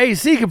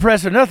 AC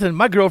compressor, nothing.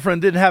 My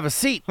girlfriend didn't have a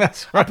seat.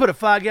 That's right. I put a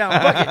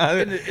 5-gallon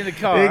bucket in the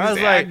car.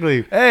 Exactly. I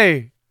was like,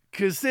 hey,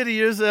 consider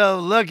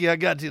yourself lucky I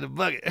got you the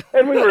bucket.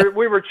 And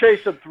we were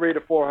chasing 300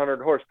 to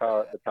 400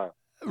 horsepower at the time.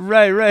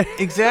 Right.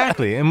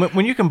 Exactly. And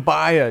when you can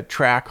buy a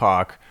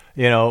Trackhawk,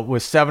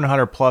 with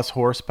 700 plus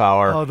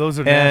horsepower. Oh, those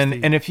are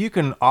nasty. And if you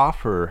can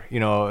offer,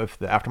 if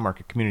the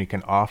aftermarket community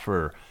can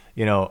offer,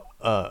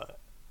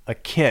 a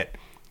kit,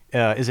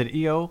 is it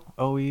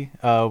OE,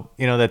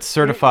 that's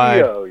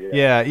certified. EO,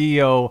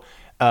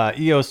 yeah.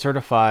 EO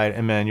certified,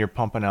 and man, you're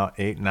pumping out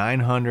 800,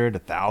 900,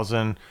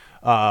 1,000.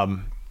 How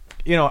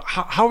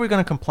are we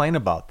going to complain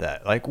about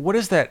that? Like, what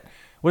is that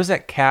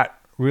cat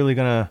really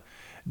going to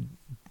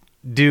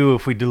do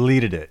if we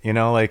deleted it?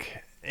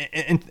 Like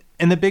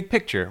in the big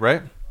picture,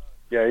 right?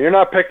 Yeah, you're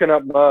not picking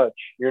up much.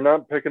 You're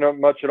not picking up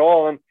much at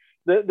all. And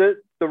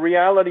the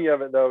reality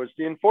of it, though, is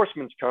the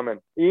enforcement's coming.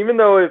 Even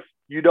though if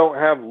you don't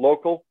have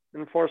local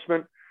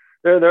enforcement,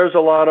 there's a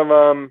lot of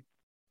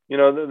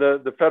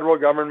the federal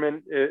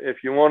government. If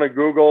you want to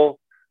Google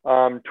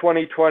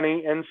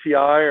 2020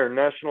 NCI or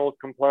National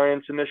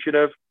Compliance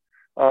Initiative,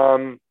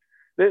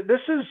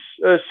 this is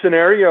a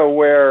scenario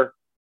where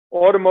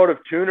automotive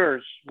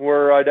tuners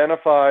were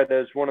identified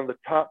as one of the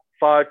top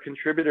 5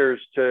 contributors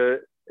to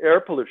air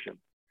pollution.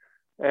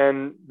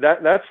 And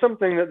that's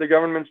something that the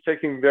government's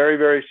taking very,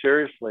 very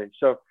seriously.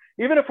 So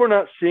even if we're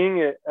not seeing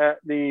it at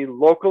the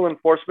local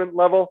enforcement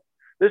level,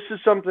 this is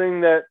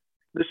something that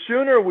the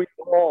sooner we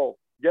all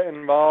get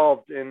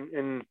involved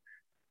in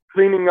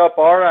cleaning up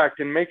our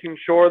act and making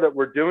sure that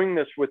we're doing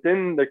this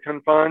within the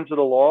confines of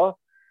the law,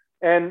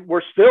 and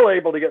we're still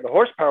able to get the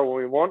horsepower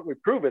we want,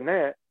 we've proven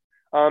that,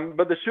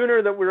 But the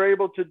sooner that we're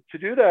able to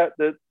do that,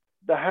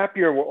 the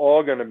happier we're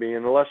all going to be,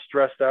 and the less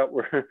stressed out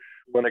we're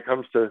when it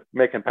comes to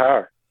making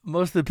power.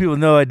 Most of the people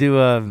know I do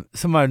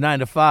some of my 9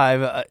 to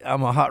 5.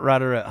 I'm a hot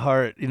rodder at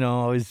heart,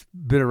 always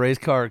been a race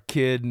car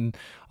kid and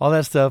all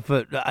that stuff.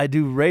 But I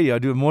do radio. I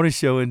do a morning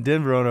show in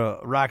Denver on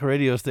a rock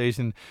radio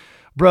station.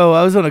 Bro,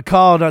 I was on a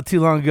call not too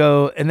long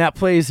ago, and that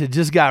place had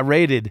just got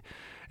raided.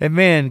 And,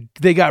 man,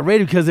 they got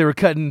raided because they were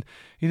cutting,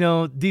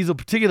 diesel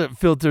particulate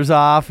filters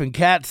off and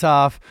cats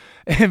off.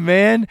 And,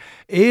 man,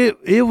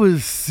 it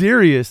was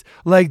serious.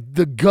 Like,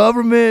 the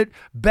government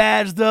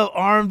badged up,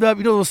 armed up,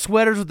 those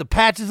sweaters with the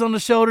patches on the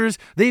shoulders.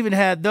 They even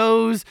had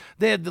those.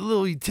 They had the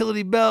little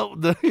utility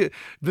belt, the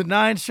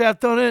 9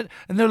 strapped on it.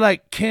 And they're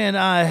like, "Can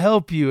I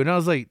help you?" And I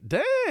was like,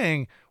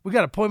 dang. We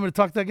got an appointment to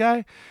talk to that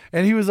guy.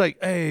 And he was like,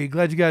 "Hey,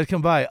 glad you guys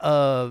come by.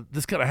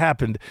 This kind of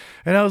happened."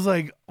 And I was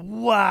like,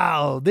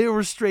 wow, they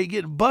were straight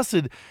getting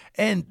busted.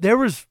 And there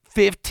was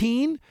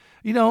 15,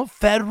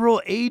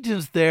 federal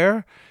agents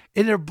there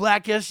in their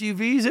black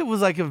SUVs. It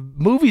was like a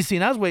movie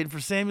scene. I was waiting for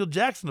Samuel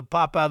Jackson to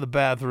pop out of the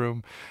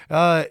bathroom.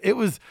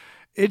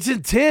 It's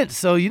intense.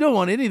 So you don't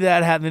want any of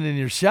that happening in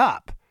your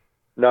shop.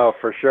 No,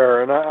 for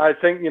sure. And I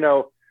think,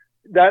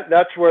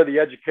 that's where the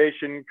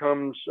education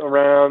comes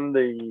around,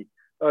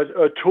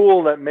 a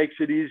tool that makes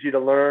it easy to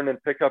learn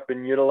and pick up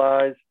and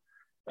utilize.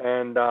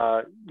 And,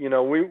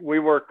 we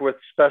work with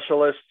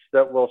specialists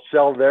that will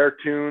sell their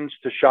tunes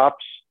to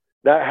shops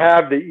that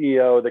have the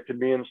EO that can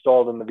be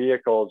installed in the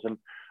vehicles. And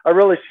I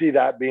really see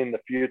that being the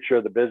future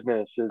of the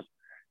business is,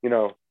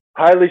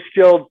 highly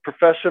skilled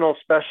professional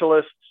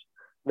specialists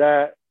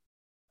that,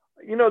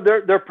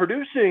 they're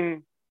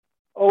producing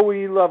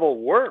OE level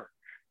work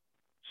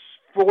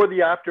for the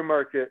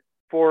aftermarket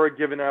for a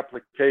given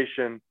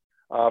application.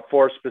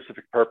 For a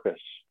specific purpose,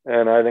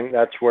 and I think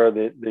that's where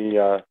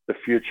the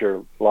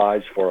future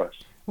lies for us.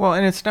 Well,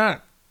 and it's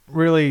not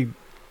really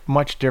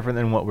much different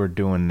than what we're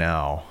doing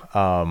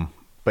now,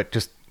 but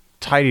just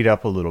tidied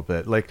up a little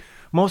bit. Like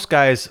most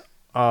guys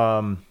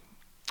are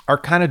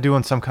kind of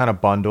doing some kind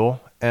of bundle,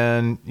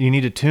 and you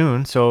need a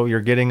tune, so you're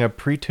getting a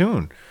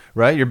pre-tune,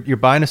 right? You're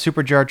buying a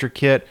supercharger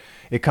kit.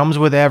 It comes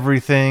with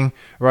everything,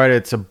 right?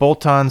 It's a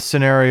bolt-on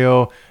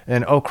scenario,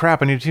 and oh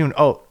crap, I need a tune.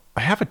 Oh, I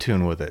have a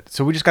tune with it.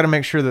 So we just got to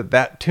make sure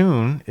that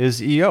tune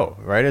is EO,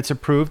 right? It's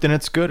approved and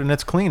it's good and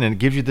it's clean and it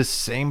gives you the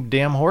same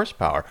damn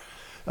horsepower.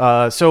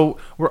 So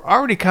we're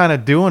already kind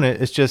of doing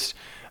it. It's just,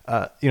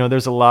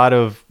 there's a lot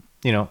of,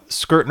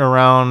 skirting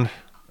around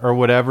or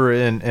whatever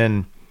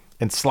and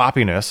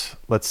sloppiness,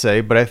 let's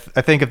say. But I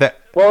think if that...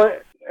 Well,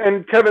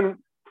 and Kevin,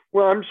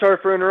 well, I'm sorry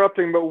for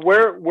interrupting, but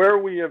where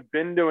we have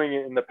been doing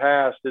it in the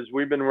past is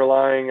we've been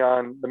relying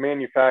on the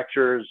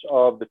manufacturers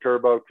of the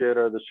turbo kit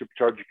or the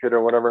supercharger kit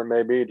or whatever it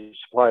may be to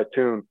supply a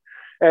tune.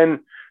 And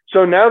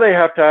so now they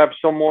have to have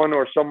someone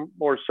or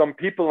some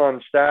people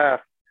on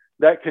staff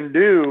that can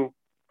do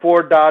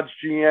Ford, Dodge,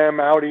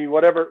 GM, Audi,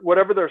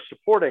 whatever they're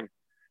supporting.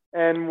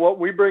 And what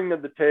we bring to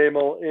the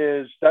table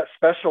is that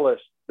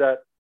specialist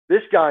that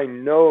this guy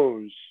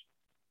knows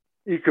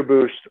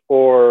EcoBoost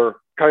or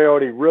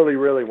Coyote really,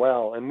 really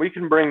well. And we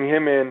can bring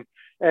him in.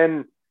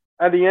 And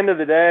at the end of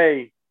the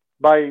day,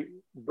 by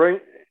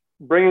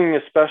bringing a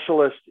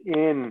specialist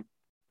in,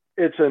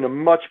 it's in a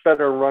much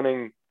better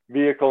running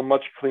vehicle,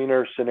 much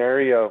cleaner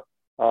scenario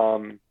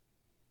when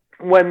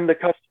the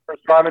customer's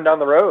driving down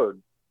the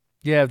road.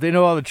 Yeah, they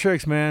know all the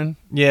tricks, man.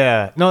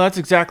 Yeah, no, that's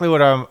exactly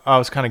what I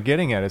was kind of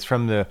getting at. It's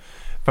from the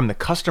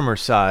customer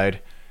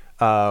side.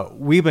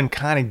 We've been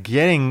kind of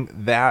getting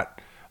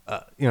that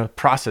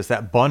process,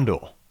 that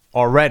bundle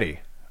already,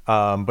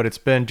 but it's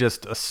been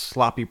just a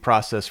sloppy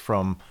process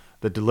from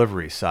the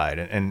delivery side.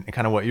 And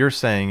kind of what you're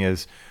saying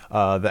is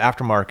the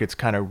aftermarket's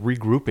kind of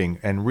regrouping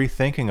and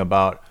rethinking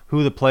about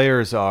who the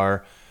players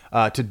are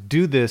to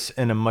do this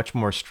in a much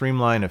more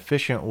streamlined,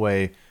 efficient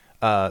way,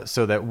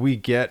 so that we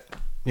get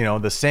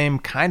the same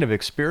kind of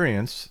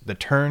experience, the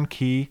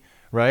turnkey,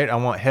 right? I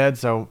want heads.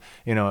 So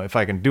if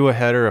I can do a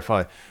header,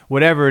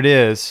 whatever it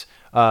is.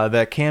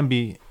 That can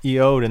be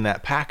EO'd in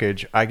that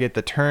package, I get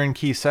the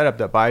turnkey setup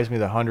that buys me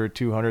the 100,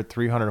 200,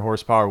 300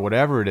 horsepower,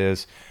 whatever it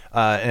is,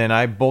 and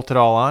I bolt it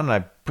all on, and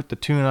I put the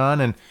tune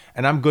on, and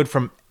I'm good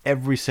from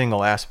every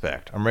single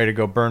aspect. I'm ready to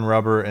go burn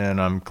rubber,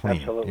 and I'm clean.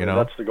 Absolutely.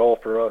 That's the goal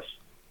for us.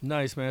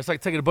 Nice, man. It's like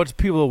taking a bunch of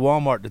people to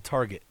Walmart to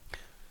Target.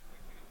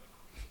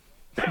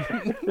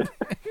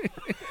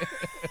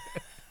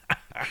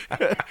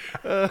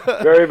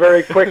 Very,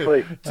 very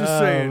quickly. Just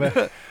saying.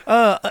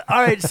 All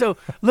right, so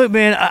look,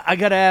 man, I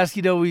gotta ask.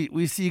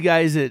 We see you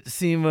guys at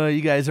SEMA.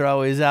 You guys are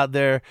always out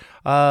there.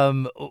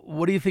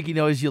 What do you think?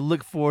 As you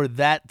look for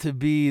that to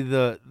be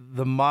the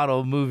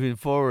model moving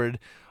forward,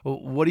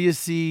 what do you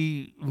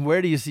see?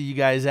 Where do you see you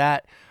guys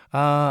at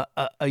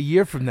a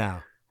year from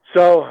now?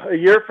 So a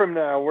year from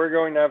now, we're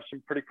going to have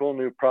some pretty cool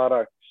new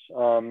products.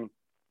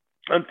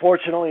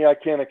 Unfortunately, I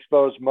can't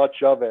expose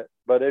much of it,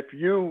 but if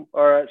you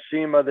are at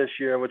SEMA this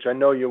year, which I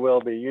know you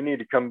will be, you need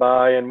to come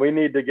by, and we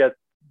need to get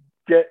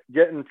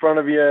in front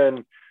of you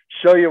and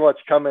show you what's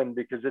coming,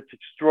 because it's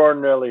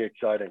extraordinarily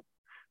exciting.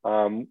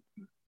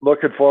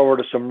 looking forward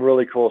to some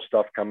really cool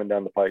stuff coming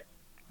down the pike.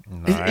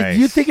 Nice.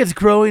 You think it's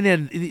growing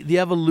and the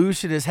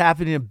evolution is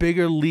happening in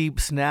bigger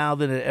leaps now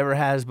than it ever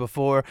has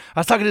before? I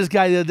was talking to this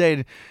guy the other day,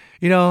 and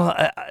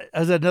I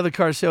was at another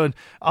car show, and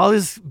all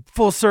this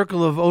full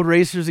circle of old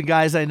racers and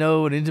guys I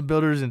know and engine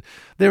builders, and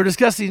they were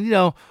discussing,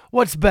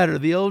 what's better,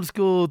 the old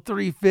school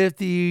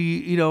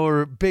 350,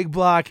 or big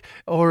block,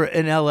 or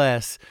an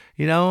LS,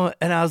 and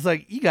I was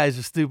like, you guys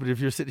are stupid if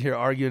you're sitting here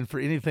arguing for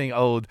anything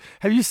old.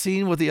 Have you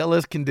seen what the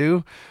LS can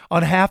do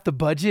on half the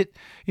budget,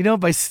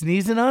 by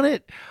sneezing on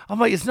it? I'm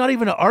like, it's not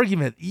even an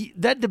argument.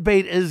 That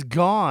debate is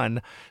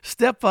gone.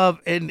 Step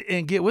up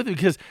and get with it,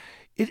 because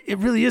it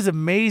really is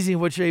amazing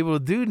what you're able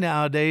to do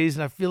nowadays.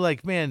 And I feel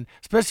like, man,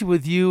 especially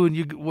with you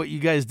and what you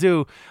guys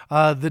do,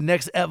 the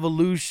next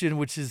evolution,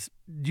 which is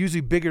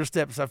usually bigger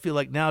steps, I feel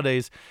like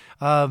nowadays,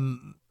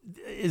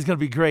 is going to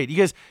be great.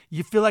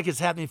 You feel like it's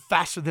happening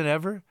faster than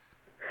ever?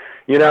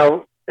 You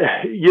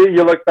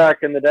look back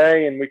in the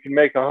day and we can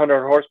make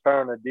 100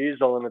 horsepower in a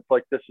diesel, and it's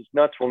like, this is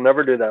nuts. We'll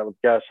never do that with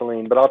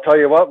gasoline. But I'll tell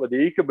you what, with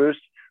the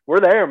EcoBoost, we're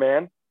there,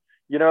 man.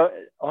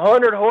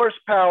 100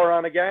 horsepower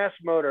on a gas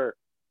motor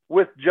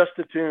with just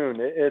a tune.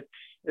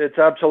 It's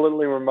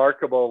absolutely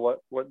remarkable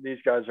what these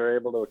guys are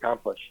able to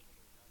accomplish.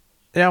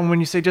 Yeah, when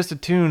you say just a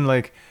tune,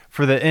 like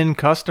for the end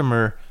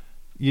customer,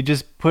 you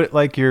just put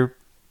like your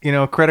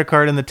credit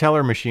card in the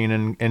teller machine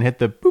and hit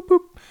the boop boop.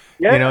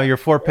 Yeah. Your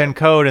 4-pin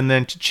code, and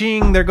then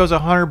ching, there goes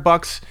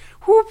 $100.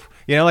 Whoop,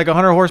 like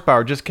 100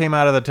 horsepower just came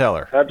out of the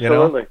teller.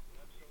 Absolutely.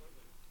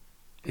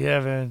 Yeah,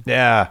 man.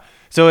 Yeah.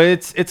 So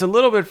it's a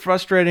little bit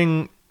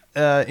frustrating,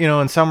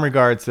 in some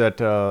regards that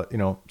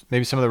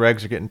maybe some of the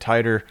regs are getting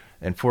tighter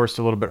and forced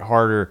a little bit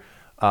harder.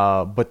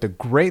 But the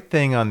great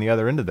thing on the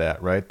other end of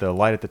that, right, the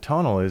light at the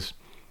tunnel, is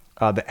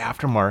the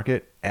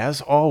aftermarket,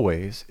 as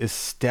always, is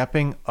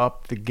stepping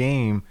up the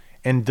game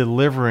and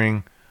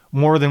delivering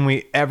more than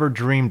we ever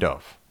dreamed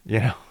of.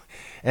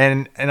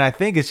 And I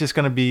think it's just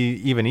going to be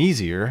even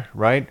easier,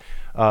 right?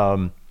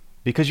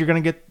 Because you're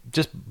going to get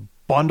just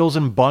bundles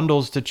and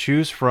bundles to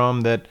choose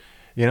from that,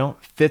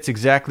 fits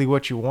exactly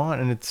what you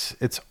want. And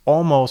it's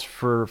almost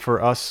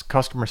for us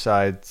customer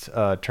sides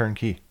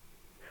turnkey.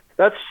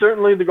 That's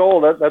certainly the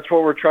goal. That's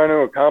what we're trying to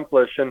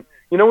accomplish. And,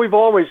 we've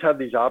always had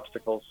these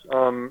obstacles.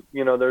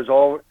 There's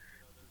all,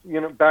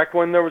 back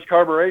when there was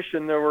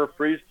carburation, there were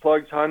freeze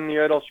plugs on the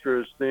idle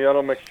screws, the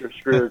idle mixture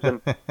screws.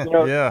 And,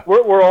 yeah.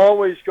 we're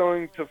always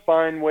going to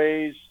find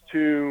ways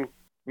to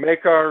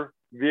make our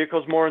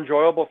vehicles more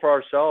enjoyable for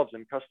ourselves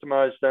and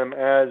customize them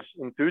as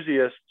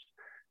enthusiasts.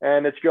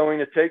 And it's going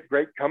to take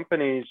great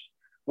companies,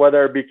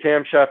 whether it be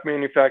camshaft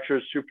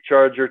manufacturers,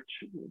 supercharger,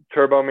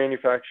 turbo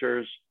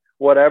manufacturers,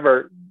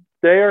 whatever,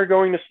 they are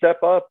going to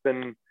step up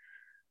and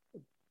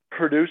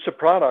produce a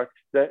product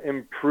that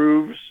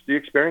improves the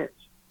experience.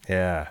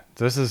 Yeah,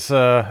 this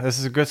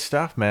is good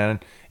stuff, man.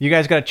 You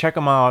guys got to check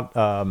them out.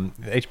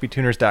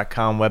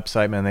 hptuners.com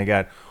website, man. They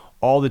got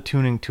all the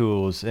tuning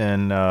tools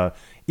and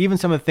even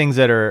some of the things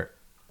that are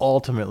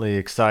ultimately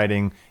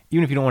exciting.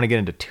 Even if you don't want to get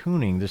into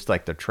tuning, just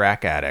like the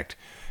Track Addict,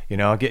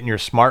 getting your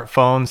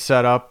smartphone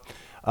set up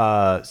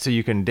so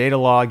you can data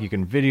log, you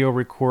can video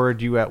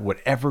record you at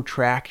whatever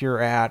track you're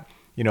at.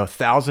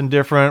 1,000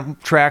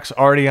 different tracks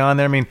already on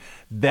there. I mean,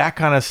 that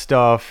kind of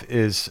stuff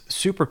is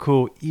super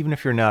cool, even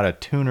if you're not a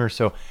tuner.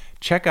 So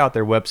check out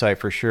their website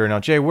for sure. Now,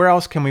 Jay, where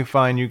else can we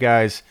find you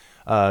guys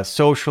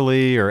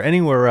socially or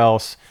anywhere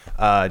else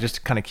just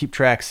to kind of keep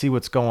track, see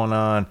what's going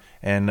on,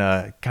 and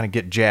kind of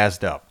get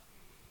jazzed up?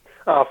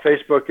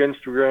 Facebook,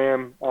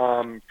 Instagram,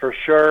 for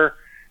sure.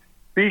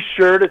 Be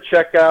sure to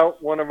check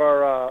out one of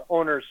our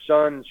owner's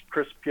sons,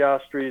 Chris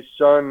Piastri's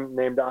son,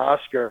 named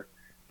Oscar,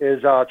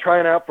 is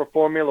trying out for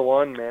Formula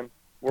One, man.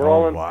 We're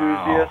all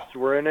enthusiasts.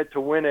 Wow. We're in it to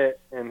win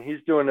it, and he's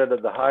doing it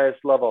at the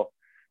highest level.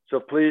 So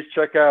please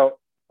check out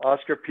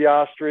Oscar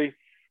Piastri.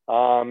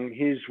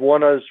 He's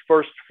won his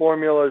first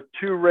Formula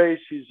 2 race.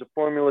 He's a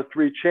Formula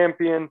 3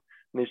 champion, and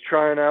he's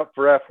trying out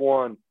for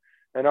F1.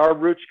 And our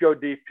roots go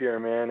deep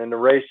here, man, into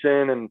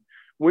racing. And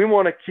we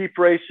want to keep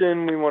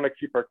racing. We want to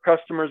keep our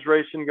customers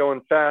racing, going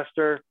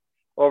faster,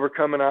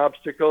 overcoming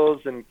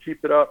obstacles, and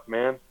keep it up,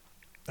 man.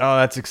 Oh,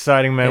 that's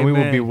exciting, man. Amen. We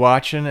will be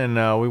watching, and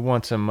we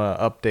want some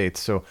updates.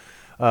 So,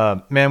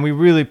 man, we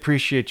really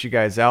appreciate you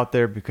guys out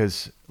there,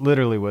 because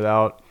literally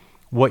without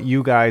what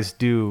you guys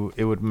do,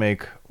 it would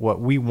make what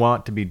we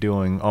want to be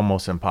doing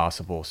almost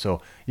impossible. So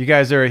you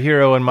guys are a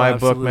hero in my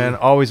book, man.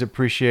 Always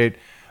appreciate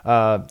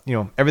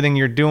everything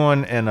you're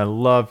doing, and I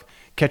love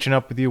catching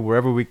up with you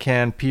wherever we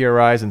can,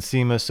 PRIs and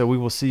SEMA. So we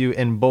will see you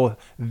in both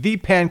the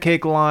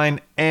pancake line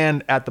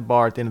and at the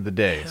bar at the end of the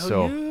day.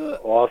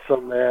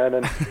 Awesome, man.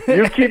 And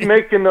you keep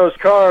making those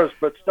cars,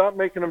 but stop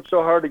making them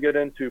so hard to get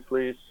into,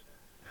 please.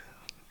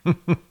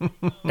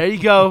 There you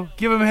go.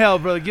 Give him hell,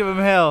 brother. Give him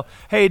hell.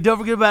 Hey, don't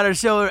forget about our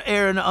show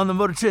airing on the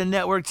Motor Trend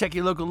Network. Check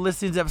your local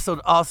listings.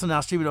 Episode also now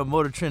streaming on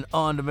Motor Trend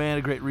On Demand,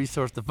 a great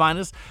resource to find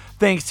us.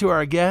 Thanks to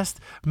our guest,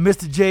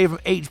 Mr. J from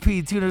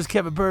HP Tuners,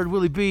 Kevin Bird,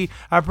 Willie B,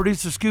 our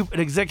producer Scoop,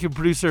 and executive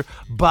producer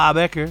Bob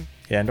Ecker.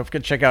 Yeah, and don't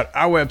forget to check out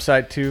our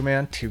website too,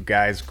 man,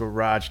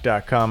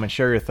 twoguysgarage.com, and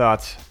share your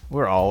thoughts.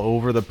 We're all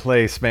over the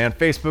place, man.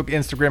 Facebook,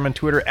 Instagram, and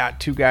Twitter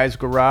at Two Guys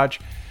Garage.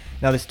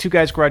 Now, this Two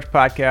Guys Garage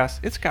podcast,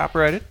 it's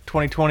copyrighted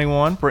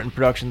 2021, Britain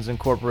Productions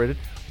Incorporated.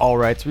 All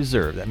rights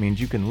reserved. That means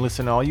you can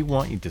listen all you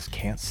want. You just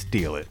can't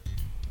steal it.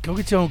 Go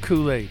get your own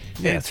Kool-Aid.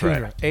 Yeah, that's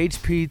tuner. right.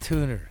 HP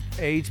Tuner.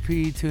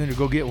 HP Tuner.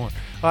 Go get one.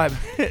 All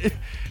right.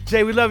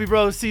 Jay, we love you,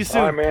 bro. See you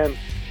soon. All right, man.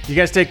 You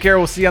guys take care.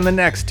 We'll see you on the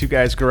next Two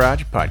Guys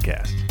Garage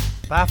podcast.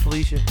 Bye,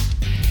 Felicia.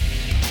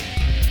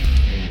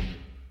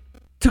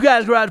 Two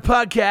Guys Garage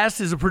Podcast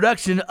is a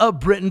production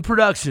of Britain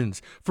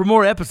Productions. For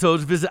more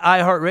episodes, visit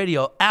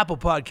iHeartRadio, Apple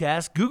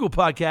Podcasts, Google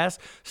Podcasts,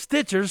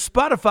 Stitcher,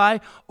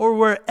 Spotify, or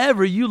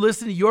wherever you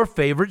listen to your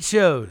favorite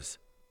shows.